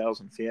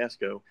 2000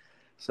 fiasco.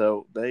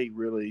 So they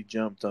really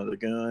jumped on the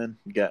gun,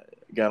 got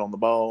on the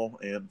ball,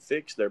 and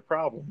fixed their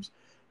problems.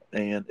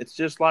 And it's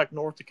just like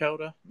North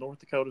Dakota. North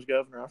Dakota's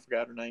governor, I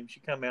forgot her name, she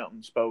come out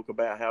and spoke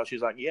about how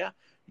she's like, yeah,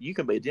 you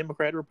can be a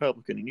Democrat or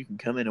Republican, and you can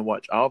come in and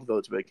watch all the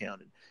votes be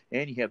counted.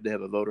 And you have to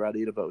have a voter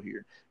ID to vote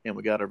here. And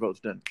we got our votes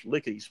done.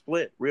 Lickety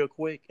split real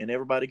quick, and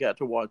everybody got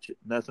to watch it.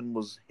 Nothing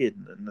was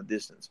hidden in the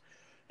distance.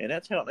 And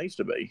that's how it needs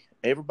to be.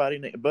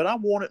 But I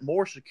want it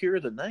more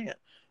secure than that.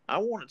 I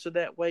want it so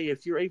that way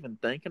if you're even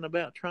thinking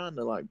about trying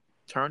to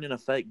turn in a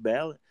fake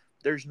ballot,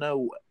 there's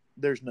no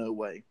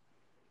way.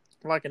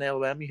 Like in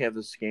Alabama, you have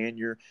to scan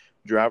your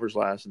driver's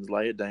license,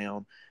 lay it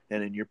down,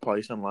 and then you're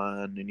placed in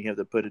line, and you have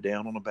to put it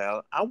down on a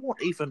ballot. I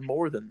want even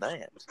more than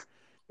that.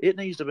 It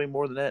needs to be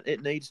more than that.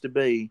 It needs to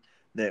be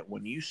that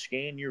when you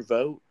scan your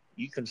vote,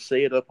 you can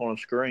see it up on a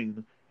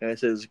screen, and it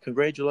says,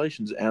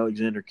 congratulations,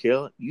 Alexander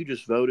Kellett. You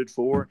just voted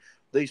for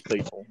these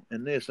people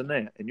and this and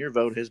that, and your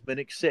vote has been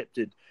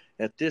accepted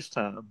at this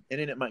time. And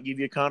then it might give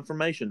you a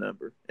confirmation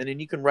number, and then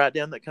you can write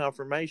down that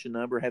confirmation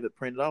number, have it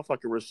printed off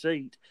like a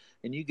receipt,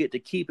 and you get to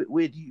keep it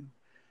with you.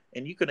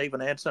 And you can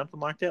even add something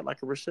like that,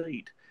 like a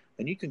receipt,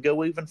 and you can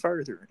go even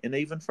further and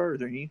even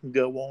further, and you can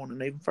go on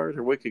and even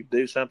further. We could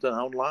do something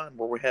online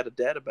where we had a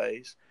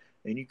database,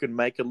 and you can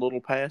make a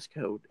little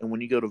passcode, and when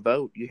you go to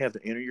vote, you have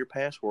to enter your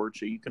password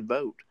so you can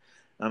vote.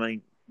 I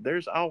mean,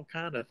 there's all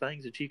kind of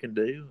things that you can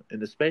do,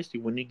 and especially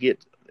when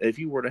if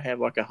you were to have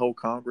like a whole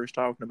Congress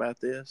talking about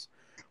this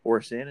or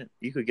a Senate,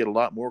 you could get a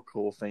lot more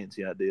cool,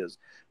 fancy ideas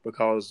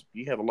because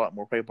you have a lot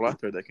more people out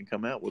there that can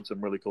come out with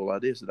some really cool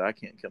ideas that I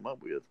can't come up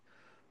with.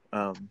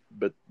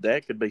 But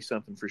that could be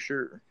something for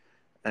sure.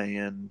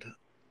 And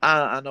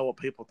I know what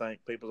people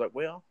think. People's like,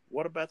 well,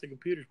 what about the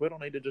computers? We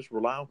don't need to just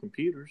rely on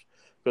computers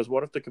because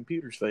what if the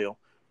computers fail?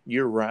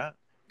 You're right.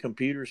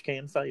 Computers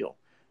can fail.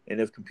 And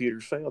if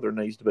computers fail, there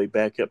needs to be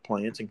backup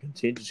plans and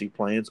contingency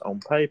plans on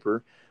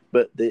paper.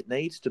 But it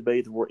needs to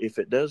be if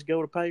it does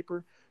go to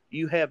paper,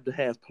 you have to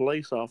have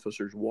police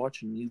officers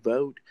watching you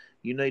vote.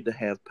 You need to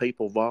have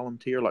people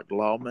volunteer, like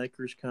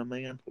lawmakers come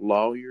in,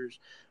 lawyers,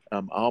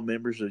 all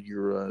members of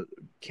your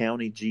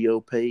county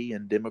GOP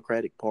and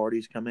Democratic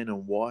parties come in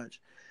and watch,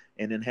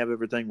 and then have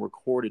everything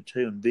recorded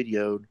too and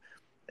videoed,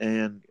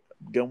 and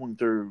going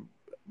through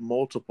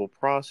multiple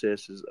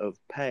processes of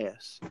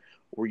pass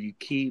where you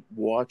keep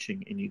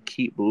watching and you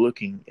keep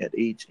looking at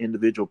each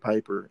individual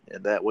paper,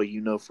 and that way you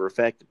know for a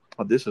fact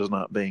this is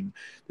not being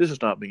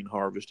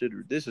harvested,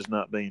 or this is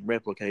not being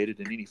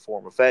replicated in any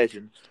form or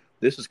fashion.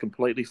 This is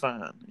completely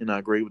fine, and I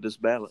agree with this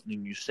ballot.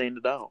 And you send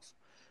it off,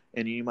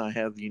 and you might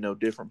have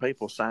different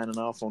people signing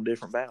off on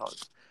different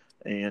ballots,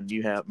 and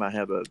you might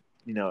have a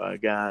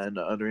guy in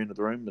the other end of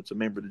the room that's a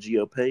member of the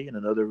GOP, and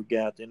another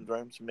guy at the end of the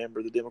room that's a member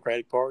of the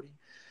Democratic Party.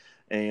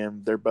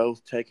 And they're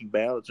both taking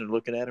ballots and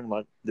looking at them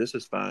like, this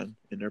is fine.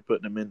 And they're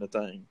putting them in the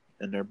thing.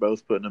 and they're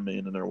both putting them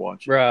in and they're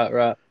watching.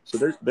 Right.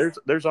 So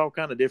there's all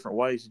kind of different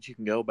ways that you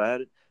can go about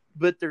it,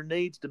 but there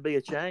needs to be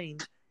a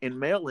change, and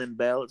mail-in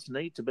ballots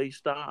need to be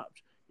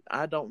stopped.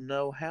 I don't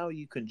know how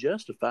you can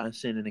justify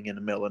sending in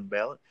a mail-in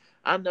ballot.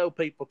 I know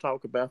people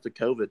talk about the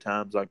COVID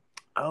times like,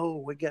 oh,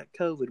 we got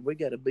COVID, we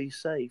got to be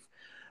safe.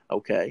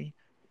 Okay,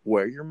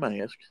 wear your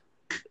mask,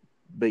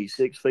 be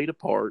 6 feet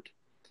apart,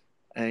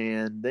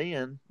 and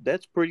then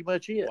that's pretty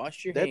much it.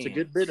 Wash your That's hands. a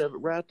good bit of it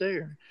right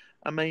there.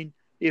 I mean,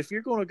 if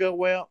you're going to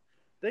go out,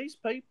 these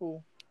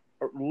people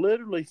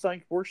literally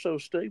think we're so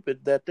stupid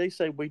that they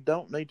say we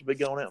don't need to be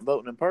going out and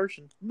voting in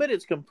person. But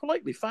it's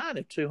completely fine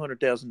if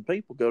 200,000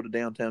 people go to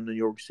downtown New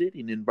York City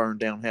and then burn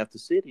down half the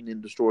city and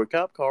then destroy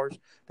cop cars.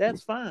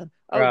 That's fine.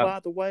 Oh, Right. by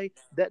the way,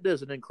 that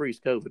doesn't increase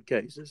COVID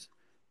cases.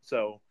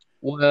 So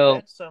Well,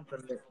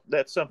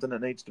 that's something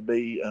that needs to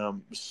be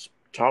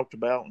talked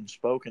about and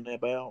spoken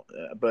about.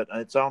 But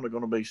it's only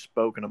going to be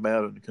spoken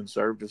about in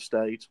conservative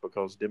states,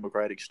 because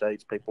Democratic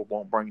states, people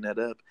won't bring that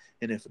up.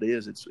 And if it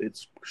is,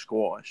 it's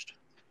squashed.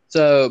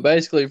 so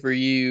basically for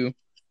you,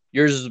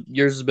 yours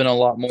has been a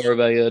lot more of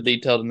a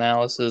detailed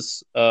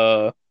analysis.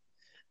 So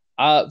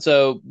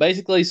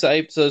basically, so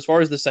as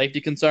far as the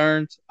safety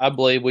concerns, I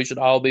believe we should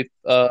all be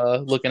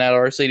looking at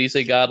our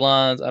CDC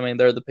guidelines. I mean,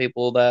 they're the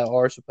people that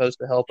are supposed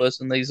to help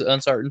us in these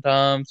uncertain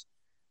times.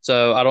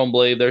 So I don't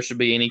believe there should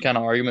be any kind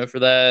of argument for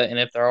that. And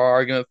if there are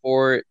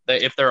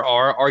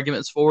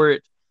arguments for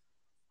it,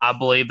 I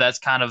believe that's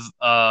kind of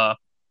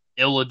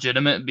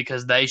illegitimate,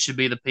 because they should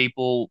be the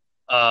people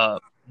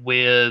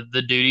with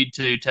the duty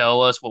to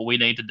tell us what we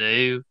need to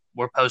do.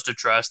 We're supposed to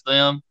trust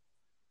them.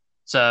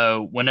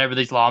 So whenever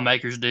these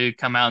lawmakers do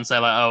come out and say,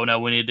 like, oh, no,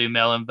 we need to do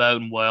mail-in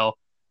voting, well,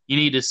 you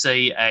need to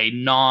see a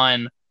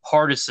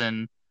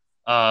non-partisan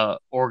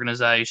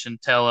organization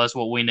tell us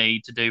what we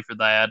need to do for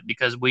that,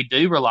 because we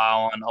do rely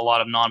on a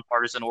lot of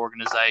non-partisan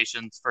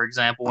organizations. For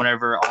example,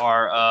 whenever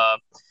our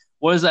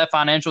what is that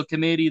financial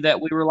committee that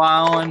we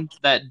rely on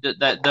that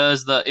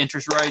does the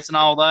interest rates and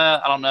all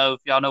that? I don't know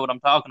if y'all know what I'm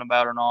talking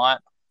about or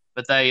not,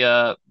 but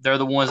they're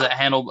the ones that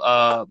handle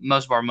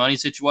most of our money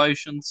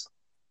situations.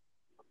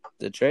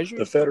 The Treasury?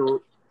 The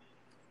federal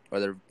or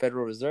the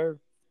Federal Reserve?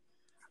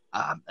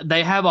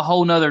 They have a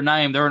whole nother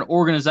name. They're an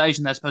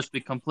organization that's supposed to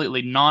be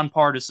completely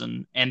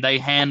nonpartisan, and they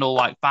handle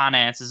like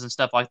finances and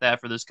stuff like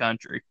that for this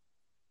country.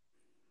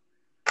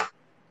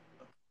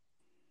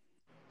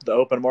 The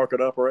open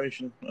market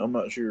operation? I'm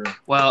not sure.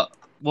 Well,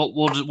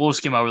 we'll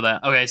skim over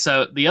that. Okay,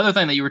 so the other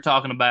thing that you were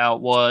talking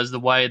about was the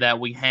way that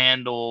we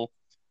handle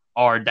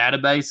our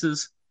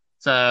databases.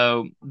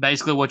 So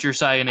basically what you're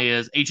saying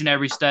is each and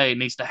every state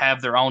needs to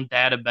have their own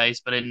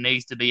database, but it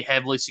needs to be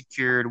heavily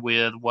secured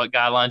with what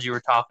guidelines you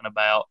were talking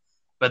about.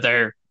 But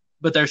there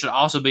should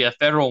also be a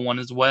federal one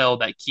as well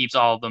that keeps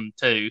all of them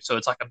too. So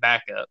it's like a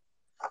backup.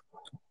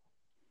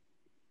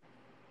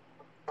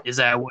 Is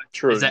that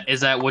what you're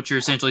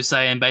essentially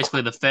saying?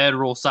 Basically, the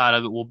federal side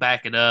of it will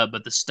back it up,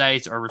 but the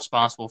states are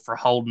responsible for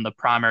holding the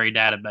primary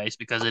database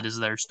because it is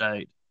their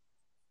state.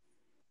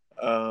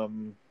 Of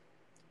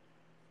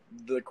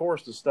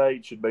course, the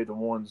state should be the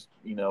ones,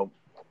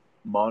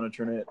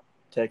 monitoring it,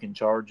 taking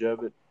charge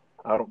of it.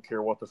 I don't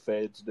care what the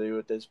feds do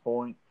at this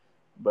point,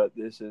 but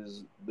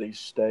these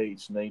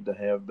states need to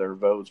have their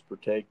votes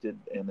protected,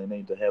 and they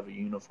need to have a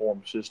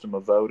uniform system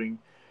of voting,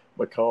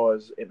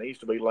 because it needs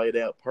to be laid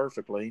out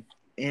perfectly,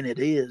 and it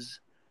is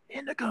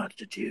in the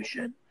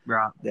Constitution,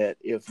 right, that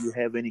if you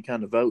have any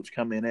kind of votes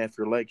come in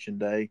after Election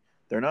Day,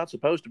 they're not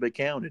supposed to be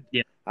counted.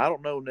 Yeah. I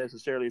don't know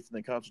necessarily if in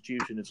the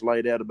Constitution it's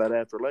laid out about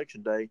after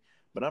Election Day,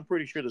 but I'm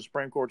pretty sure the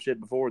Supreme Court said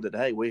before that,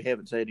 hey, we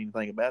haven't said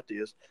anything about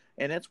this,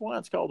 and that's why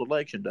it's called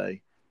Election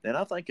Day. And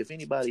I think if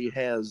anybody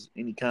has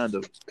any kind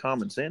of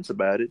common sense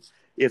about it,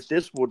 if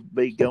this would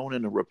be going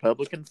in a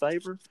Republican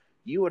favor,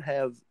 you would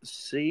have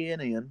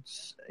CNN,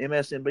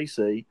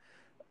 MSNBC,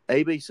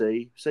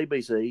 ABC,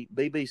 CBC,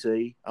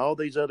 BBC, all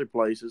these other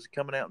places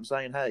coming out and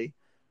saying, hey,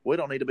 we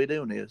don't need to be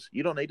doing this.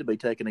 You don't need to be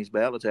taking these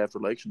ballots after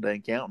Election Day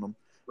and counting them.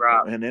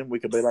 right. And then we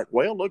could be like,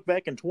 well, look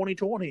back in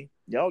 2020,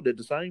 y'all did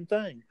the same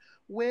thing.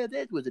 Well,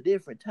 that was a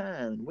different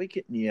time. We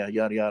couldn't,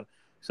 yada yada.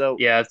 So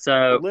yeah,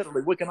 so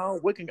literally, we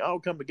can all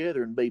come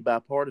together and be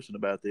bipartisan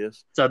about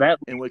this. So that,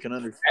 and we can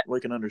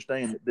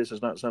understand that this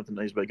is not something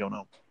that needs to be going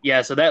on.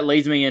 Yeah, so that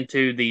leads me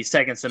into the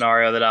second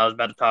scenario that I was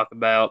about to talk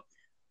about.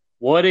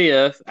 What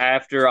if,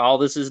 after all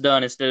this is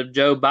done, instead of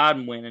Joe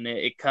Biden winning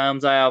it, it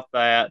comes out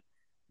that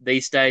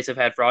these states have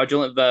had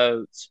fraudulent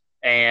votes,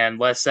 and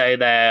let's say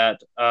that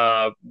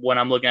when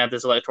I'm looking at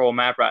this electoral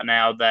map right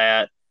now,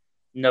 that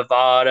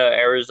Nevada,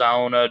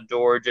 Arizona,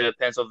 Georgia,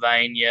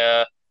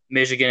 Pennsylvania,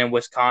 Michigan, and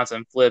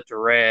Wisconsin flip to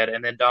red,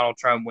 and then Donald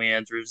Trump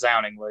wins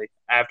resoundingly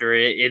after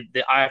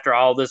after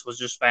all this was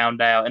just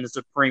found out, and the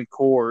Supreme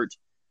Court,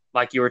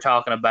 like you were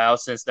talking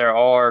about, since there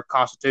are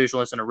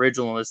constitutionalists and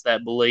originalists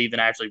that believe in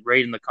actually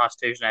reading the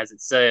Constitution as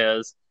it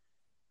says,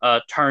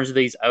 turns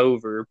these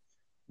over.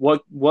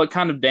 What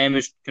kind of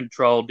damage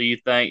control do you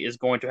think is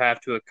going to have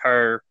to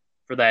occur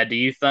for that. Do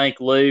you think,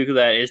 Luke,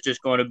 that it's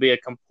just going to be a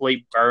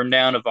complete burn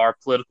down of our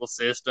political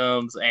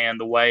systems and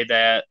the way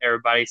that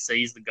everybody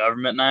sees the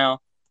government now?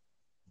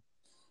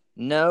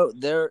 No,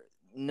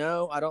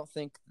 I don't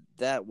think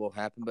that will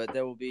happen, but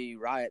there will be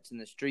riots in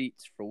the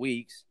streets for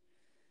weeks.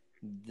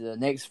 The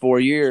next 4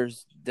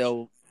 years,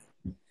 they'll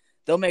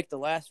make the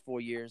last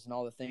 4 years and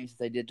all the things that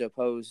they did to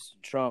oppose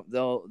Trump,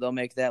 they'll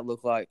make that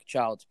look like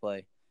child's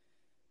play.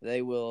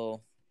 They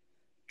will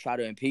try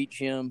to impeach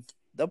him.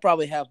 They'll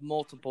probably have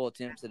multiple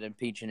attempts at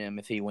impeaching him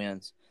if he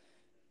wins.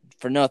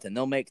 For nothing.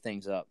 They'll make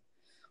things up.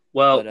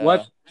 Well,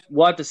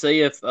 we'll have to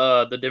see if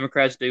the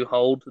Democrats do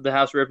hold the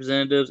House of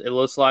Representatives. It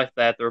looks like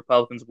that the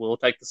Republicans will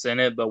take the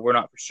Senate, but we're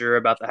not for sure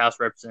about the House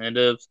of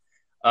Representatives.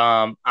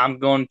 I'm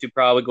going to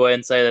probably go ahead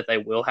and say that they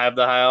will have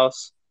the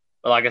House.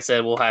 But like I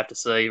said, we'll have to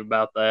see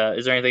about that.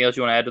 Is there anything else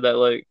you want to add to that,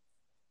 Luke?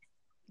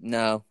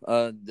 No.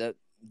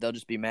 There'll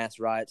just be mass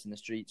riots in the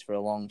streets for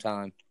a long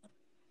time.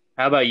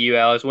 How about you,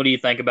 Alex? What do you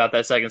think about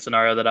that second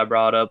scenario that I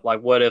brought up?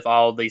 Like, what if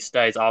all these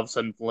states all of a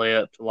sudden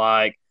flipped?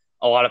 Like,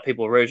 a lot of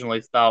people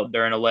originally thought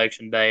during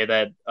Election Day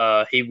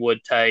that he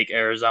would take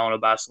Arizona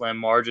by a slim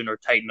margin or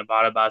take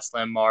Nevada by a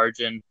slim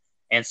margin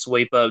and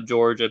sweep up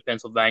Georgia,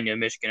 Pennsylvania,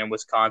 Michigan, and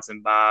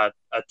Wisconsin by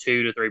a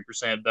 2 to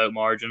 3% vote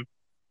margin.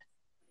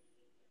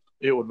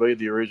 It would be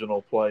the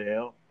original play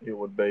out. It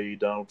would be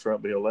Donald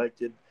Trump be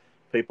elected.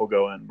 People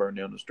go out and burn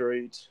down the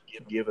streets.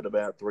 Give it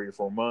about 3 or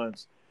 4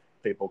 months.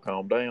 People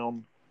calm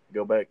down.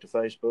 Go back to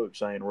Facebook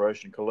saying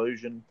Russian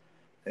collusion.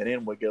 And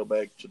then we go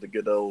back to the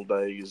good old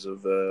days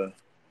of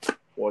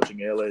watching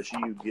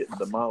LSU getting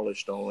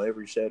demolished on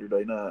every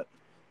Saturday night.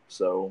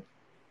 So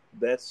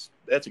that's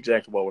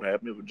exactly what would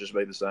happen. It would just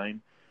be the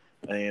same.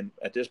 And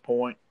at this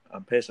point,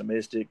 I'm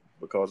pessimistic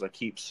because I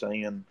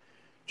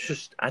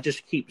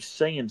just keep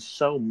saying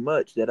so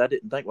much that I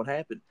didn't think would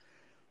happen.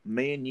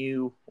 Me and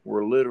you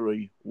were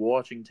literally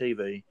watching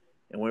TV,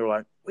 and we were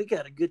like, we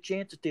got a good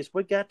chance at this.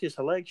 We got this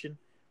election.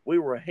 We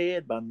were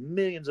ahead by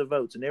millions of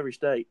votes in every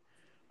state.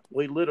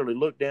 We literally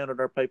looked down at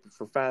our paper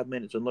for 5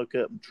 minutes and look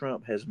up, and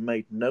Trump has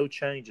made no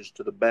changes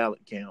to the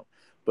ballot count,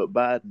 but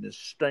Biden is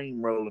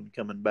steamrolling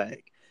coming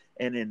back.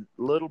 And then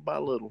little by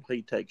little,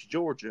 he takes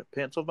Georgia,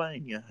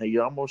 Pennsylvania. He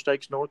almost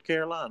takes North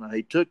Carolina.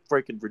 He took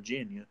freaking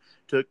Virginia,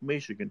 took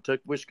Michigan,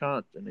 took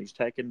Wisconsin. He's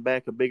taking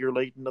back a bigger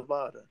lead in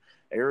Nevada,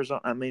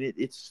 Arizona. I mean,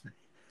 it's.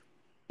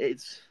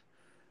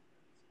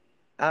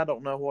 I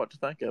don't know what to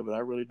think of it. I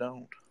really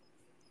don't.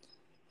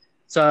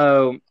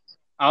 So,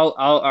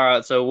 all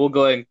right. So we'll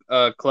go ahead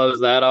and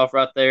close that off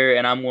right there,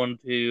 and I'm going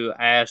to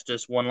ask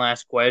just one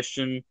last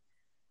question.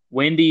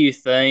 When do you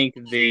think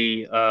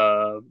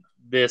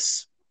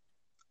this?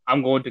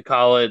 I'm going to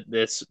call it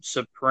this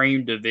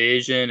supreme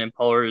division and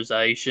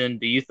polarization.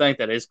 Do you think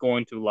that it's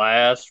going to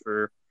last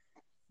for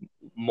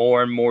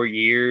more and more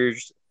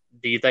years?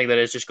 Do you think that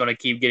it's just going to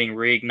keep getting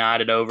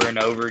reignited over and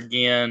over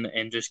again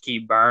and just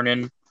keep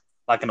burning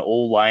like an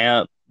old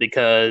lamp?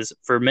 Because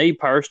for me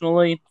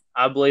personally,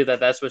 I believe that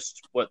that's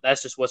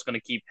just what's going to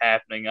keep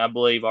happening. I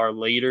believe our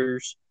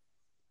leaders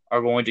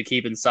are going to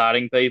keep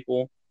inciting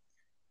people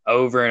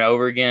over and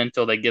over again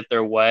until they get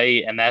their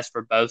way, and that's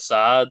for both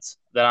sides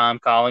that I'm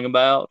calling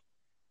about.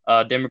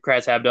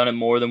 Democrats have done it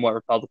more than what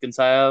Republicans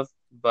have,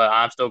 but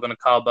I'm still going to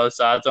call both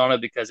sides on it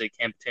because it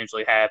can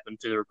potentially happen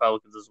to the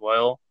Republicans as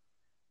well.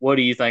 What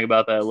do you think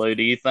about that, Lou?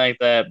 Do you think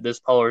that this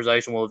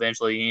polarization will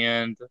eventually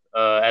end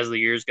as the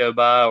years go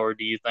by, or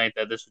do you think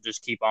that this will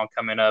just keep on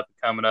coming up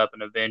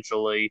and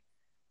eventually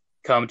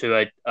come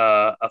to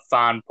a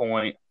fine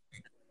point?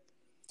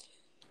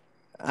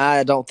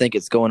 I don't think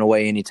it's going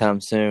away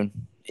anytime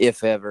soon,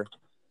 if ever.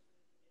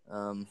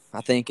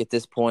 I think at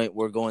this point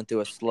we're going through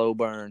a slow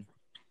burn,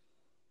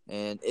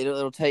 and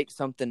it'll take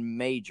something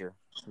major,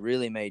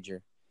 really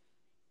major,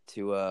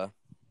 to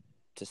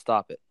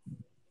stop it.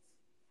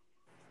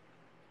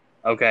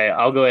 Okay,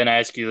 I'll go ahead and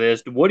ask you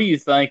this. What do you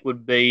think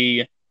would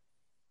be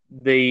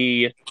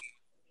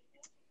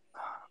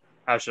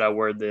how should I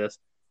word this?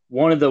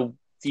 One of the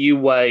few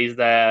ways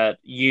that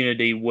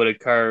unity would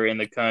occur in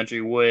the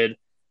country. Would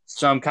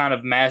some kind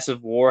of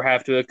massive war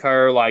have to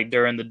occur, like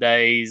during the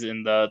days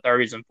in the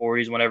 30s and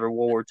 40s whenever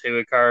World War II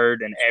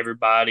occurred and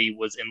everybody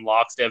was in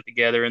lockstep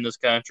together in this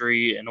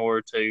country in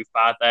order to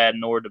fight that,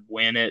 in order to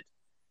win it,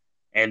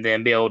 and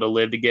then be able to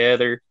live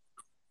together?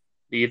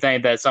 Do you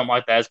think that something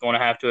like that is going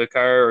to have to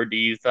occur, or do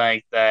you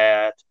think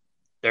that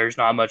there's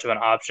not much of an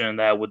option in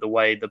that with the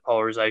way the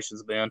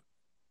polarization's been?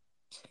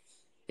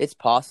 It's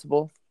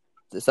possible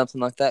that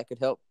something like that could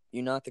help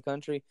unite the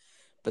country,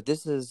 but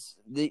these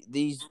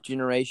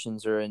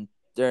generations they're an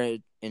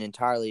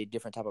entirely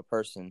different type of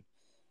person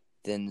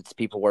than its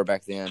people were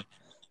back then.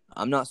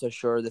 I'm not so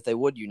sure that they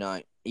would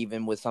unite,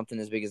 even with something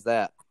as big as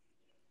that.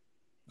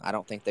 I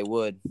don't think they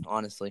would,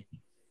 honestly.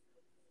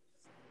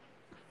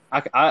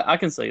 I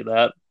can see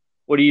that.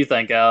 What do you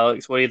think,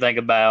 Alex? What do you think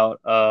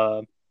about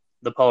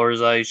the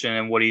polarization,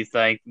 and what do you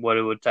think what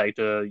it would take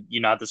to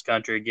unite this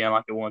country again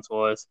like it once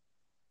was?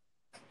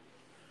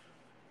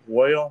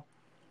 Well,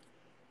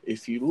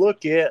 if you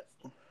look at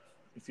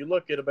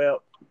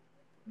about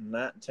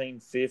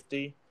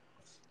 1950,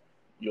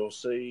 you'll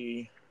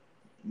see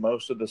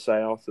most of the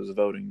South is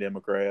voting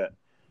Democrat,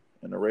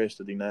 and the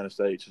rest of the United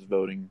States is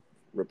voting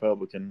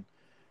Republican.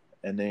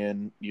 And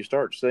then you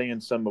start seeing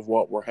some of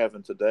what we're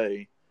having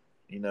today,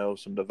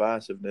 some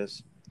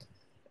divisiveness.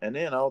 And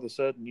then all of a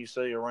sudden you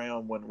see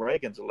around when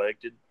Reagan's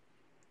elected,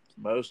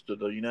 most of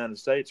the United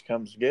States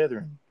comes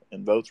together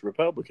and votes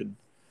Republican.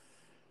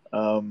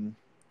 And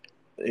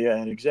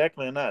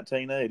exactly in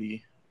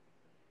 1980,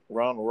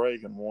 Ronald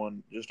Reagan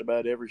won just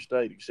about every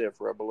state except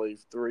for, I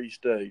believe, 3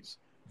 states.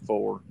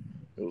 4.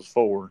 It was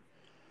 4.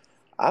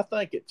 I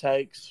think it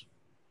takes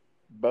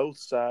both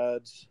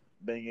sides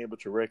being able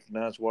to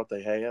recognize what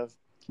they have.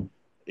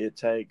 It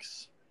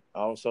takes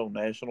also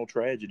national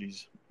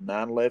tragedies.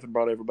 9/11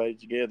 brought everybody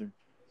together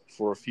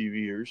for a few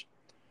years.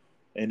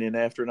 And then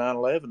after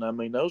 9/11, I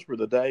mean, those were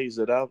the days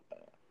that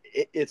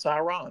it's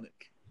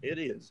ironic. It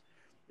is.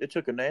 It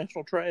took a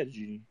national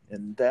tragedy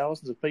and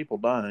thousands of people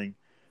dying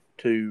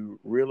to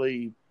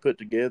really put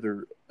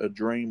together a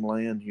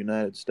dreamland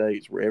United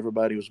States where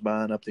everybody was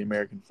buying up the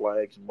American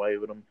flags and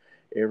waving them.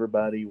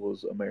 Everybody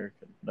was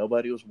American.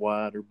 Nobody was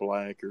white or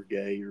black or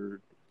gay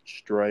or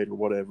straight or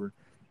whatever.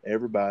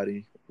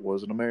 Everybody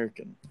was an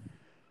American.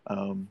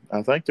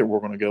 I think that we're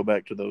going to go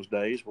back to those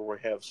days where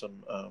we have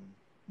some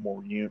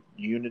more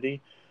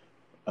unity.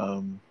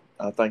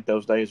 I think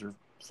those days are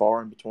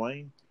far in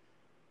between,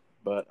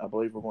 but I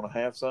believe we're going to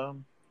have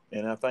some.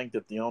 And I think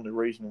that the only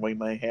reason we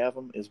may have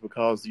them is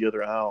because the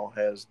other aisle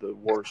has the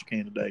worst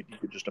candidate you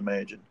could just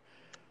imagine.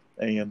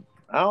 And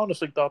I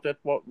honestly thought that's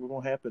what was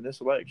going to happen in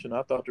this election.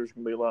 I thought there's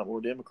going to be a lot more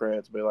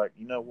Democrats be like,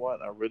 you know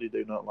what, I really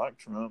do not like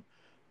Trump,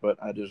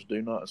 but I just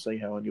do not see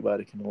how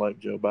anybody can elect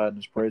Joe Biden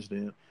as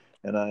president.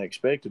 And I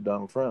expected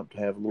Donald Trump to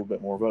have a little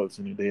bit more votes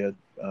than he did,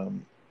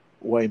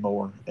 way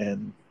more.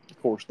 And,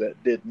 of course,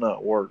 that did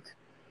not work.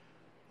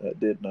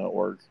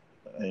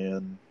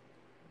 And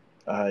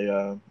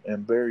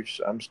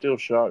I'm still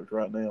shocked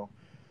right now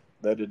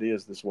that it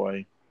is this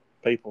way.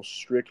 People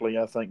strictly,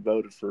 I think,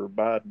 voted for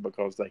Biden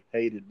because they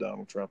hated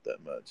Donald Trump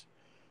that much.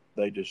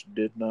 They just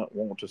did not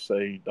want to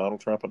see Donald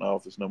Trump in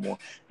office no more.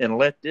 And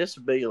let this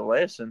be a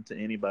lesson to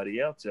anybody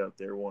else out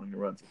there wanting to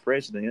run for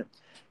president.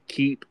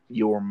 Keep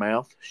your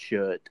mouth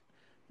shut,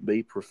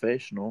 be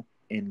professional,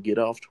 and get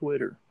off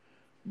Twitter.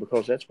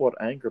 Because that's what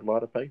angered a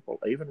lot of people.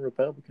 Even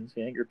Republicans,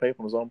 he angered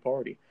people in his own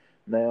party.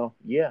 Now,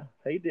 yeah,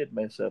 he did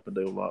mess up and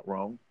do a lot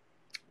wrong.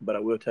 But I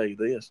will tell you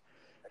this.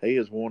 He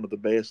is one of the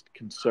best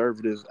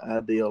conservative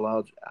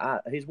ideology.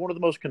 He's one of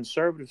the most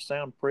conservative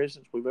sound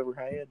presidents we've ever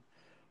had.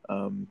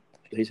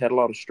 He's had a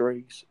lot of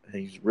streaks.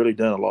 He's really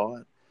done a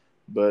lot.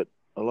 But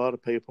a lot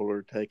of people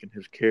are taking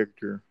his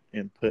character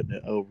and putting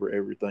it over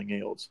everything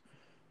else.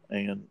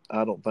 And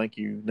I don't think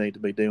you need to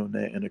be doing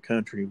that in a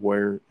country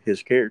where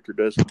his character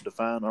doesn't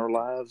define our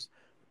lives.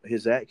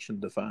 His action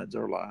defines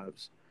our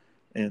lives.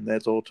 And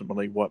that's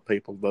ultimately what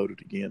people voted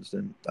against.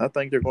 And I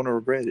think they're going to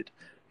regret it.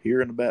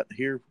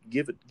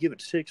 Give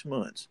it 6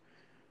 months.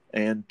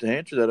 And to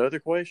answer that other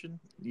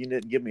question, you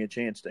didn't give me a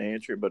chance to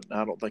answer it, but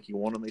I don't think you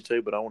wanted me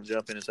to, but I want to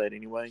jump in and say it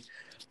anyway.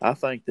 I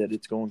think that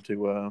it's going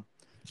to,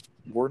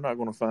 we're not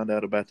going to find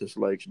out about this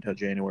election until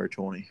January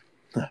 20.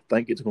 I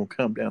think it's going to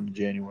come down to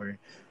January.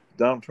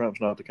 Donald Trump's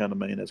not the kind of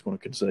man that's going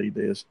to concede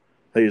this.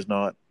 He is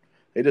not.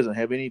 He doesn't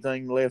have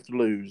anything left to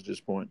lose at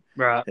this point.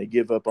 Right. He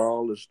give up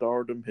all his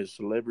stardom, his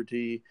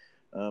celebrity,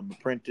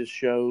 apprentice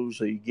shows.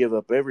 He give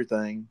up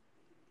everything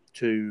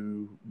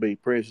to be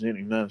president of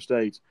the United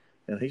States,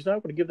 and he's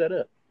not going to give that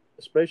up,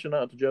 especially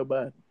not to Joe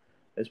Biden,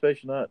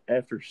 especially not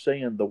after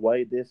seeing the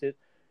way this is.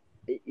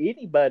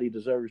 Anybody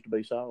deserves to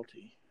be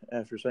salty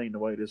after seeing the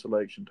way this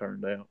election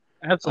turned out.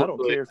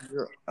 Absolutely.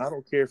 I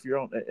don't care if you're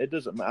on. It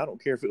doesn't. I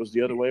don't care if it was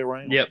the other way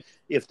around. Yep.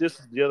 If this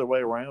is the other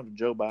way around and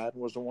Joe Biden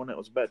was the one that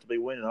was about to be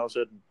winning, all of a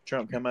sudden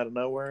Trump come out of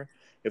nowhere.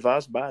 If I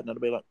was Biden, I'd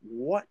be like,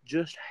 "What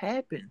just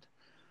happened?"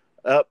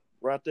 Up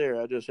right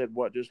there, I just said,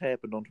 "What just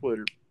happened?" on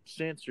Twitter.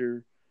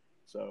 Censor.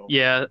 So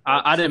yeah,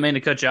 I didn't mean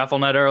to cut you off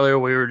on that earlier.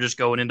 We were just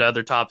going into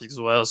other topics as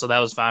well, so that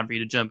was fine for you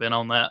to jump in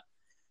on that.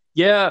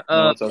 Yeah.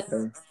 No, it's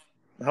okay.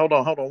 Hold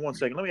on 1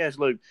 second. Let me ask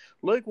Luke.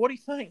 Luke, what do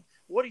you think?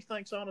 What do you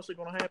think's honestly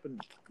going to happen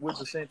with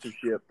the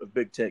censorship of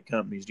big tech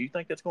companies? Do you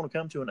think that's going to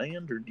come to an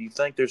end, or do you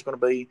think there's going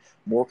to be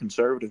more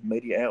conservative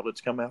media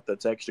outlets come out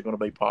that's actually going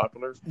to be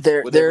popular?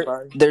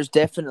 There's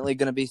definitely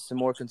going to be some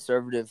more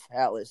conservative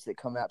outlets that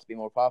come out to be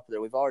more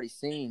popular. We've already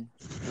seen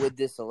with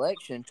this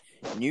election,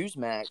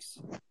 Newsmax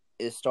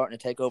is starting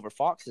to take over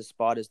Fox's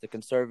spot as the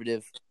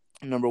conservative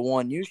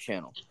 #1 news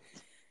channel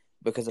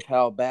because of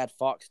how bad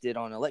Fox did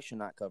on election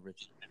night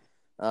coverage.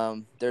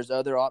 There's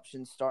other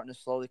options starting to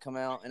slowly come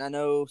out, and I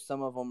know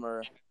some of them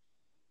are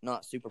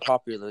not super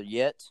popular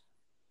yet.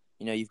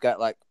 You know, you've got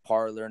like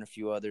Parler and a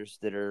few others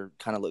that are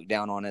kind of looked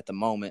down on at the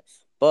moment.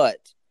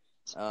 But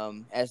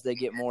as they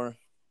get more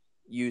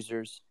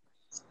users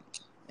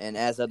and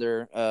as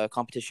other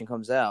competition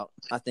comes out,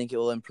 I think it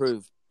will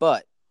improve.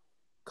 But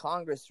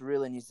Congress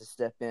really needs to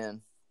step in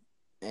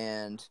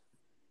and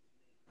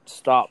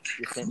stop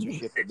the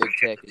censorship that big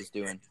tech is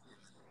doing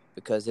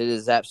because it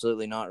is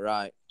absolutely not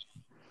right.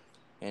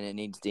 And it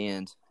needs to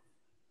end.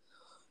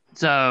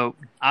 So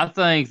I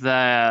think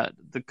that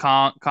the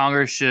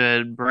Congress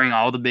should bring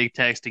all the big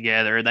techs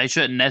together. They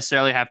shouldn't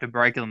necessarily have to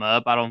break them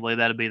up. I don't believe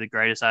that'd be the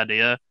greatest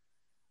idea.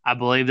 I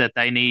believe that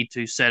they need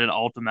to set an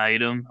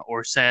ultimatum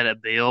or set a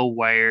bill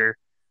where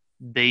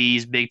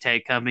these big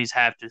tech companies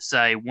have to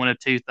say one of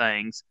two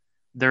things.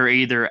 They're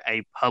either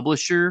a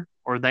publisher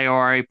or they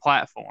are a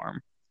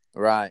platform.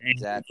 Right, And,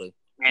 exactly.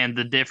 and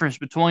the difference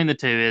between the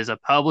two is a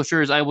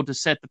publisher is able to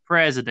set the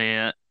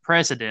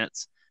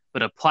precedents,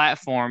 but a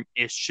platform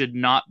it should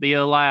not be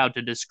allowed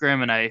to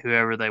discriminate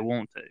whoever they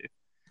want to.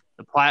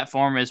 The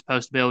platform is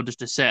supposed to be able just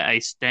to set a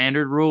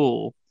standard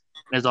rule.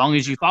 As long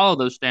as you follow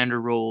those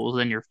standard rules,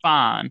 then you're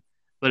fine.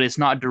 But it's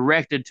not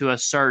directed to a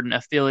certain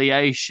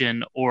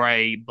affiliation or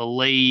a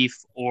belief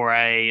or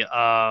a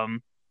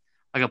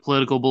like a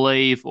political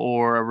belief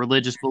or a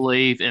religious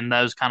belief in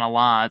those kind of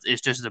lines.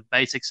 It's just a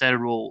basic set of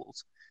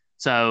rules.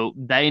 So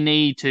they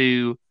need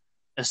to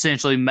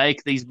essentially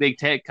make these big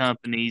tech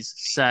companies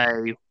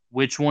say,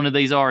 which one of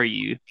these are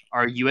you?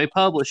 Are you a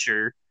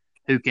publisher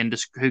who can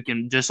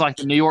just like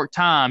the New York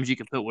Times, you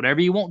can put whatever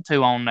you want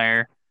to on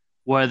there,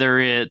 whether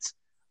it's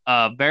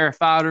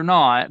verified or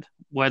not,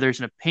 whether it's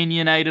an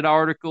opinionated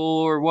article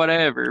or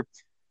whatever.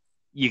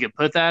 You can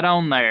put that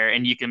on there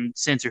and you can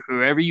censor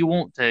whoever you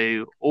want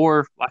to.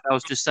 Or, like I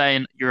was just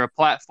saying, you're a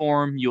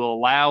platform, you'll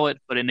allow it,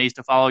 but it needs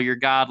to follow your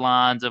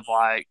guidelines of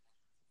like,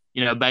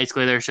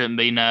 basically there shouldn't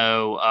be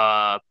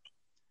no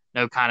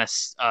kind of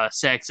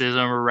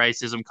sexism or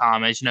racism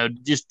comments.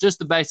 Just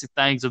the basic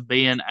things of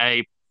being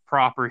a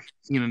proper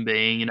human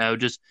being.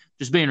 Just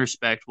being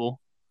respectful.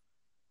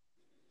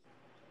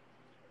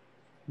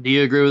 Do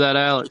you agree with that,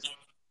 Alex?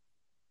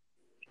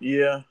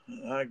 Yeah,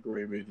 I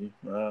agree with you.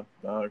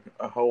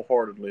 I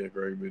wholeheartedly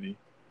agree with you.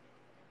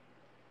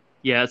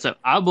 Yeah, so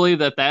I believe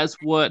that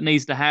that's what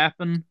needs to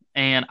happen,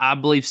 and I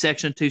believe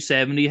Section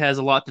 270 has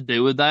a lot to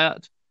do with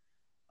that.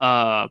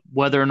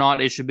 Whether or not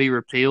it should be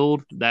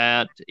repealed,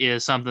 that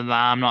is something that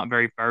I'm not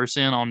very versed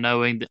in on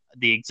knowing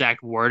the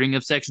exact wording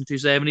of Section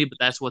 270, but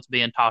that's what's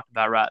being talked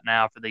about right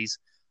now for these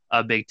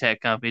big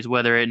tech companies,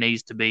 whether it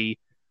needs to be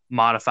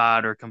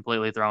modified or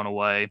completely thrown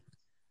away.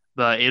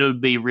 But it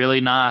would be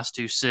really nice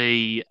to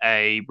see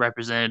a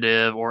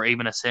representative or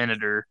even a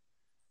senator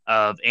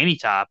of any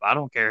type, I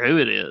don't care who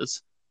it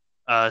is,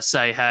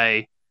 say,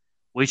 hey,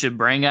 we should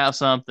bring out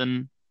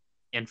something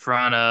in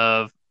front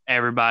of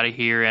everybody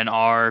here in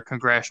our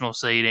congressional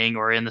seating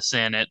or in the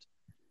Senate,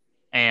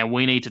 and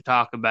we need to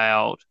talk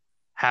about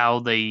how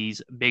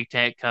these big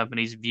tech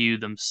companies view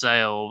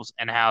themselves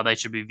and how they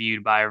should be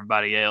viewed by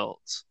everybody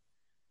else.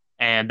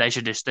 And they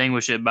should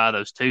distinguish it by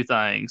those two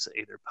things,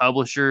 either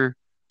publisher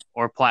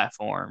or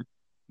platform,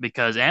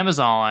 because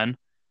Amazon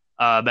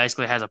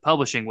basically has a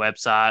publishing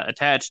website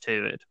attached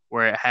to it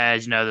where it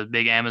has, the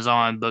big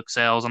Amazon book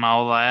sales and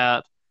all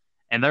that.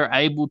 And they're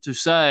able to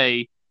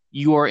say,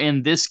 you are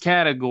in this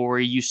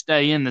category, you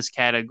stay in this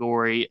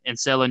category and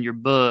selling your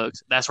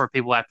books. That's where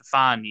people have to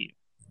find you.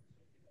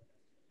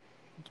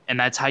 And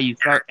that's how you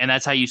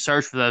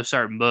search for those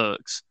certain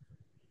books,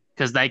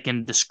 because they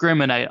can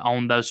discriminate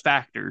on those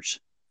factors.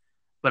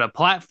 But a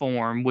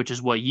platform, which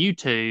is what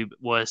YouTube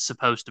was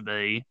supposed to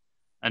be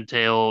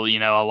until,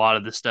 a lot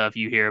of the stuff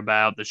you hear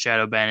about, the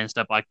shadow ban and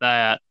stuff like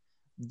that,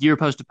 you're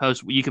supposed to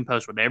post, you can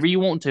post whatever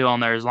you want to on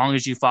there as long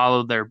as you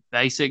follow their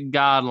basic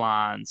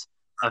guidelines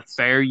of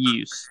fair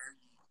use.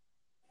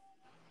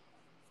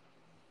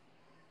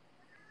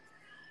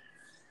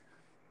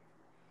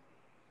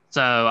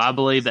 So I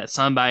believe that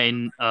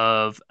somebody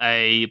of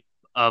a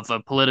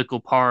political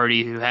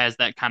party who has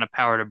that kind of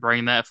power to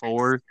bring that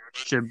forward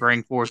should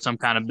bring forth some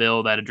kind of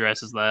bill that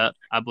addresses that.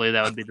 I believe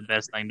that would be the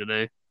best thing to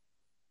do.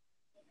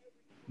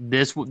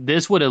 This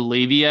would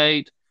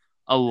alleviate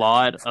a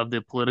lot of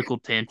the political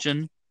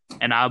tension,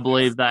 and I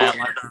believe that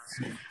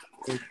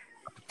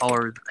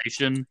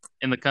polarization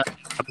in the country,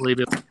 I believe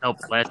it would help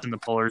lessen the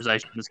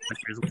polarization in this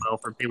country as well,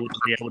 for people to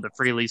be able to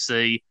freely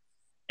see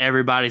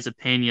everybody's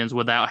opinions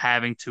without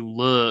having to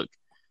look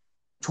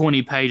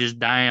 20 pages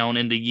down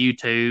into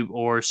YouTube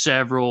or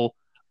several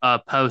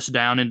posts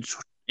down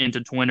into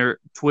Twitter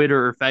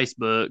or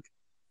Facebook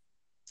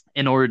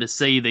in order to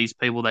see these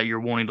people that you're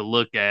wanting to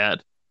look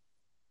at.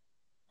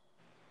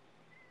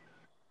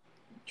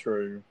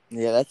 True.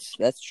 Yeah,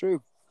 that's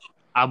true.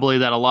 I believe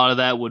that a lot of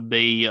that would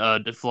be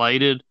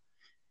deflated,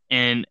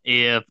 and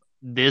if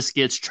this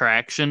gets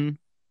traction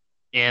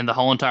in the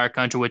whole entire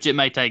country, which it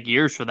may take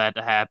years for that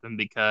to happen,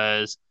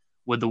 because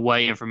with the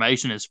way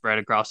information is spread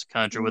across the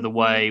country, with the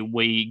way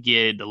we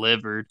get it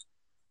delivered,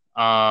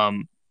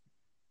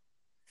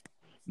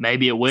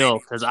 maybe it will,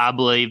 because I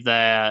believe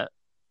that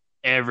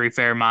every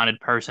fair-minded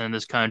person in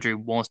this country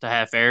wants to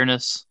have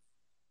fairness.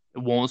 It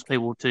wants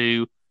people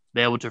to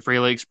be able to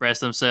freely express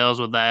themselves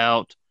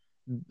without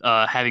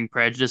having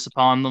prejudice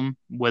upon them,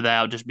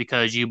 without just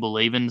because you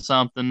believe in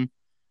something,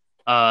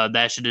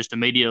 that should just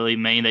immediately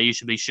mean that you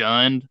should be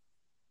shunned,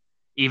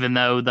 even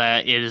though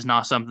that it is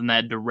not something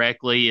that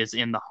directly is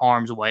in the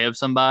harm's way of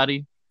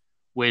somebody.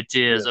 which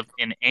is Yeah.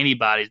 in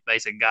anybody's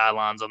basic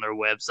guidelines on their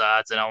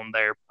websites and on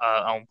their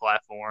own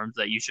platforms,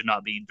 that you should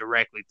not be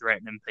directly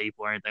threatening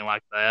people or anything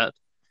like that.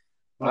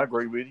 I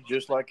agree with you.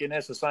 Just like, and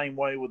that's the same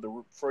way with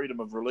the freedom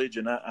of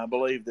religion. I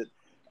believe that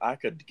I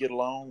could get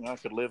along. I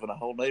could live in a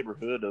whole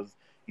neighborhood of,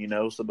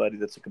 somebody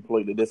that's a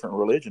completely different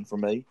religion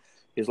from me,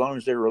 as long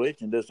as their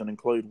religion doesn't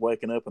include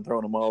waking up and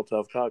throwing a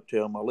Molotov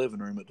cocktail in my living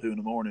room at 2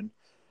 a.m.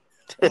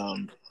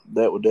 Um,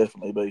 that would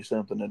definitely be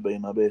something that'd be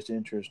in my best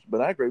interest. But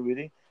I agree with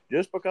you.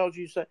 Just because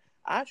you say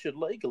I should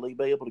legally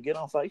be able to get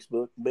on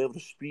Facebook and be able to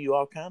spew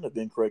all kind of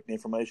incorrect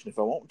information if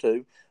I want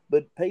to,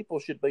 but people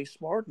should be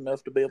smart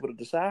enough to be able to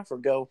decipher.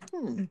 Go,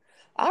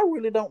 I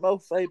really don't know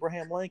if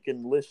Abraham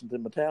Lincoln listened to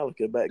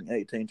Metallica back in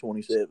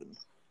 1827.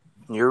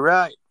 You're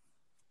right.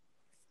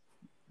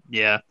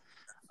 Yeah.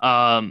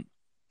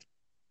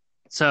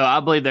 So I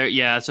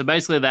believe so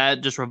basically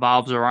that just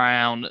revolves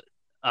around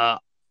a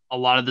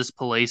lot of this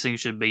policing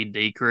should be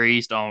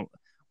decreased on,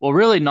 well,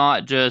 really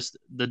not just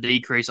the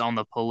decrease on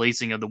the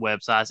policing of the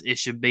websites. It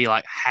should be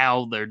like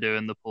how they're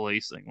doing the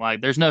policing.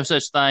 Like there's no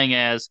such thing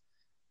as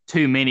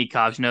too many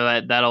cops.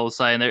 That old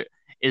saying there.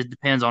 It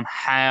depends on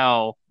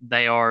how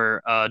they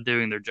are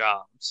doing their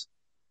jobs.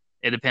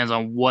 It depends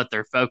on what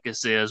their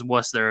focus is,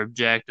 what's their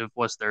objective,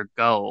 what's their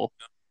goal.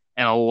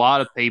 And a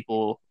lot of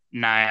people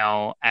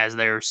now, as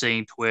they're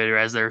seeing Twitter,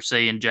 as they're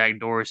seeing Jack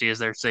Dorsey, as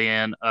they're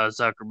seeing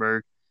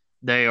Zuckerberg,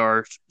 they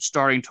are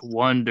starting to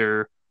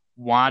wonder,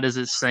 why does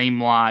it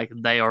seem like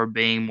they are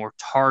being more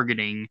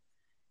targeting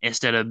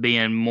instead of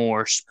being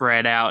more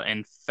spread out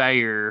and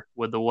fair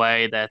with the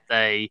way that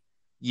they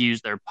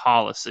use their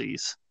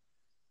policies.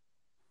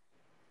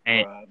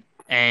 And, Right.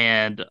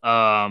 and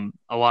a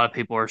lot of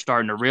people are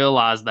starting to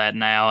realize that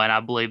now, and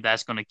I believe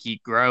that's going to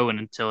keep growing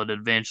until it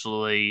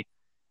eventually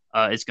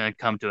it's going to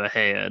come to a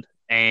head.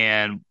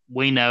 And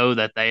we know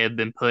that they have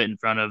been put in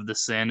front of the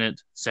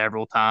Senate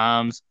several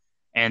times,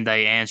 and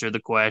they answer the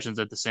questions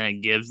that the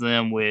Senate gives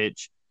them,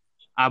 which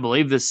I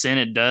believe the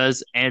Senate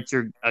does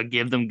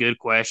give them good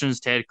questions.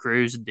 Ted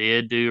Cruz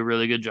did do a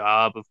really good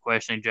job of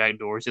questioning Jack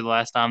Dorsey the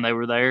last time they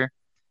were there.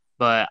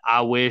 But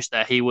I wish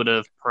that he would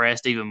have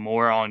pressed even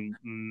more on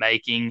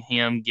making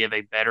him give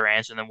a better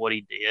answer than what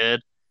he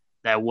did.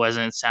 That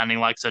wasn't sounding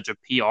like such a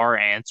PR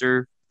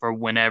answer for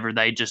whenever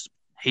he just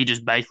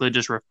basically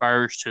just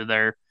refers to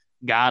their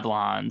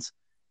guidelines.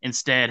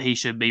 Instead, he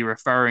should be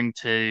referring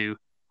to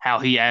how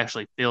he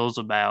actually feels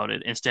about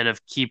it instead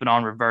of keeping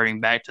on reverting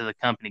back to the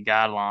company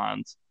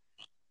guidelines.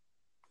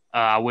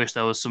 I wish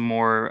there was some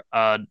more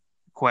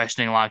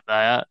questioning like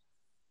that.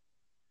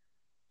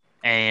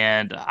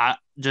 And I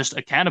just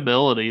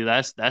accountability.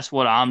 That's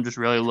what I'm just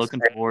really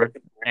looking for,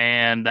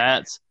 and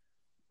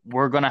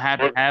we're gonna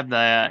have to have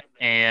that,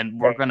 and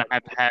we're gonna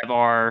have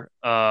our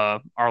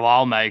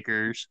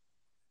lawmakers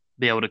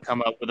be able to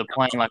come up with a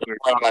plan like we were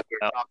talking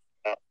about.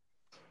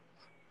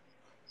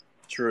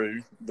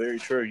 True. Very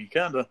true. You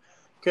kind of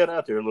cut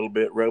out there a little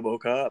bit,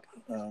 RoboCop.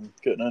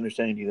 Couldn't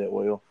understand you that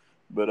well,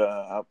 but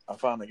I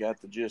finally got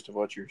the gist of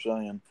what you're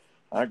saying.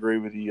 I agree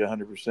with you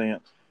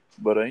 100%.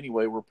 But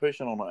anyway, we're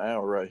pushing on an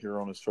hour right here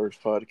on this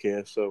first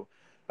podcast, so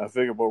I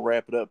figure we'll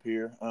wrap it up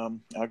here. I'll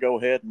go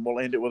ahead and we'll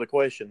end it with a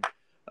question.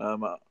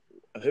 Who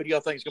do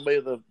y'all think is going to be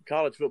the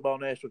college football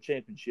national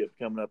championship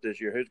coming up this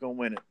year? Who's going to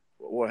win it?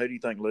 Who do you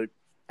think, Luke?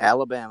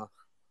 Alabama.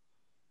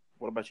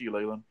 What about you,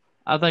 Leland?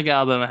 I think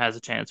Alabama has a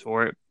chance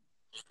for it.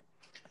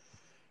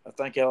 I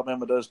think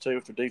Alabama does too.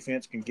 If their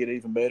defense can get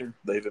even better,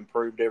 they've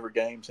improved every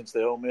game since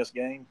the Ole Miss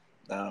game,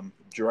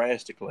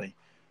 drastically.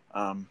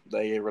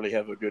 They really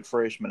have a good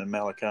freshman in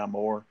Malachi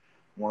Moore,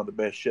 one of the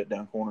best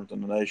shutdown corners in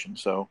the nation.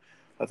 So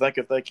I think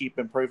if they keep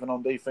improving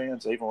on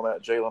defense, even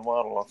without Jalen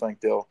Waddle, I think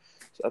they'll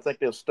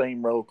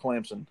steamroll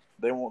Clemson.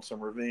 They want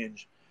some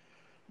revenge.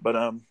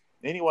 But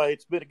anyway,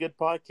 it's been a good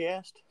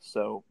podcast.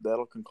 So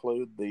that'll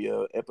conclude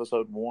the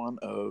episode 1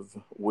 of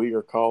We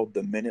Are Called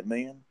the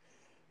Minutemen.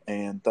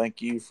 And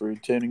thank you for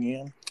tuning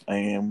in.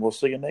 And we'll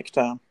see you next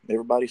time.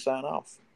 Everybody sign off.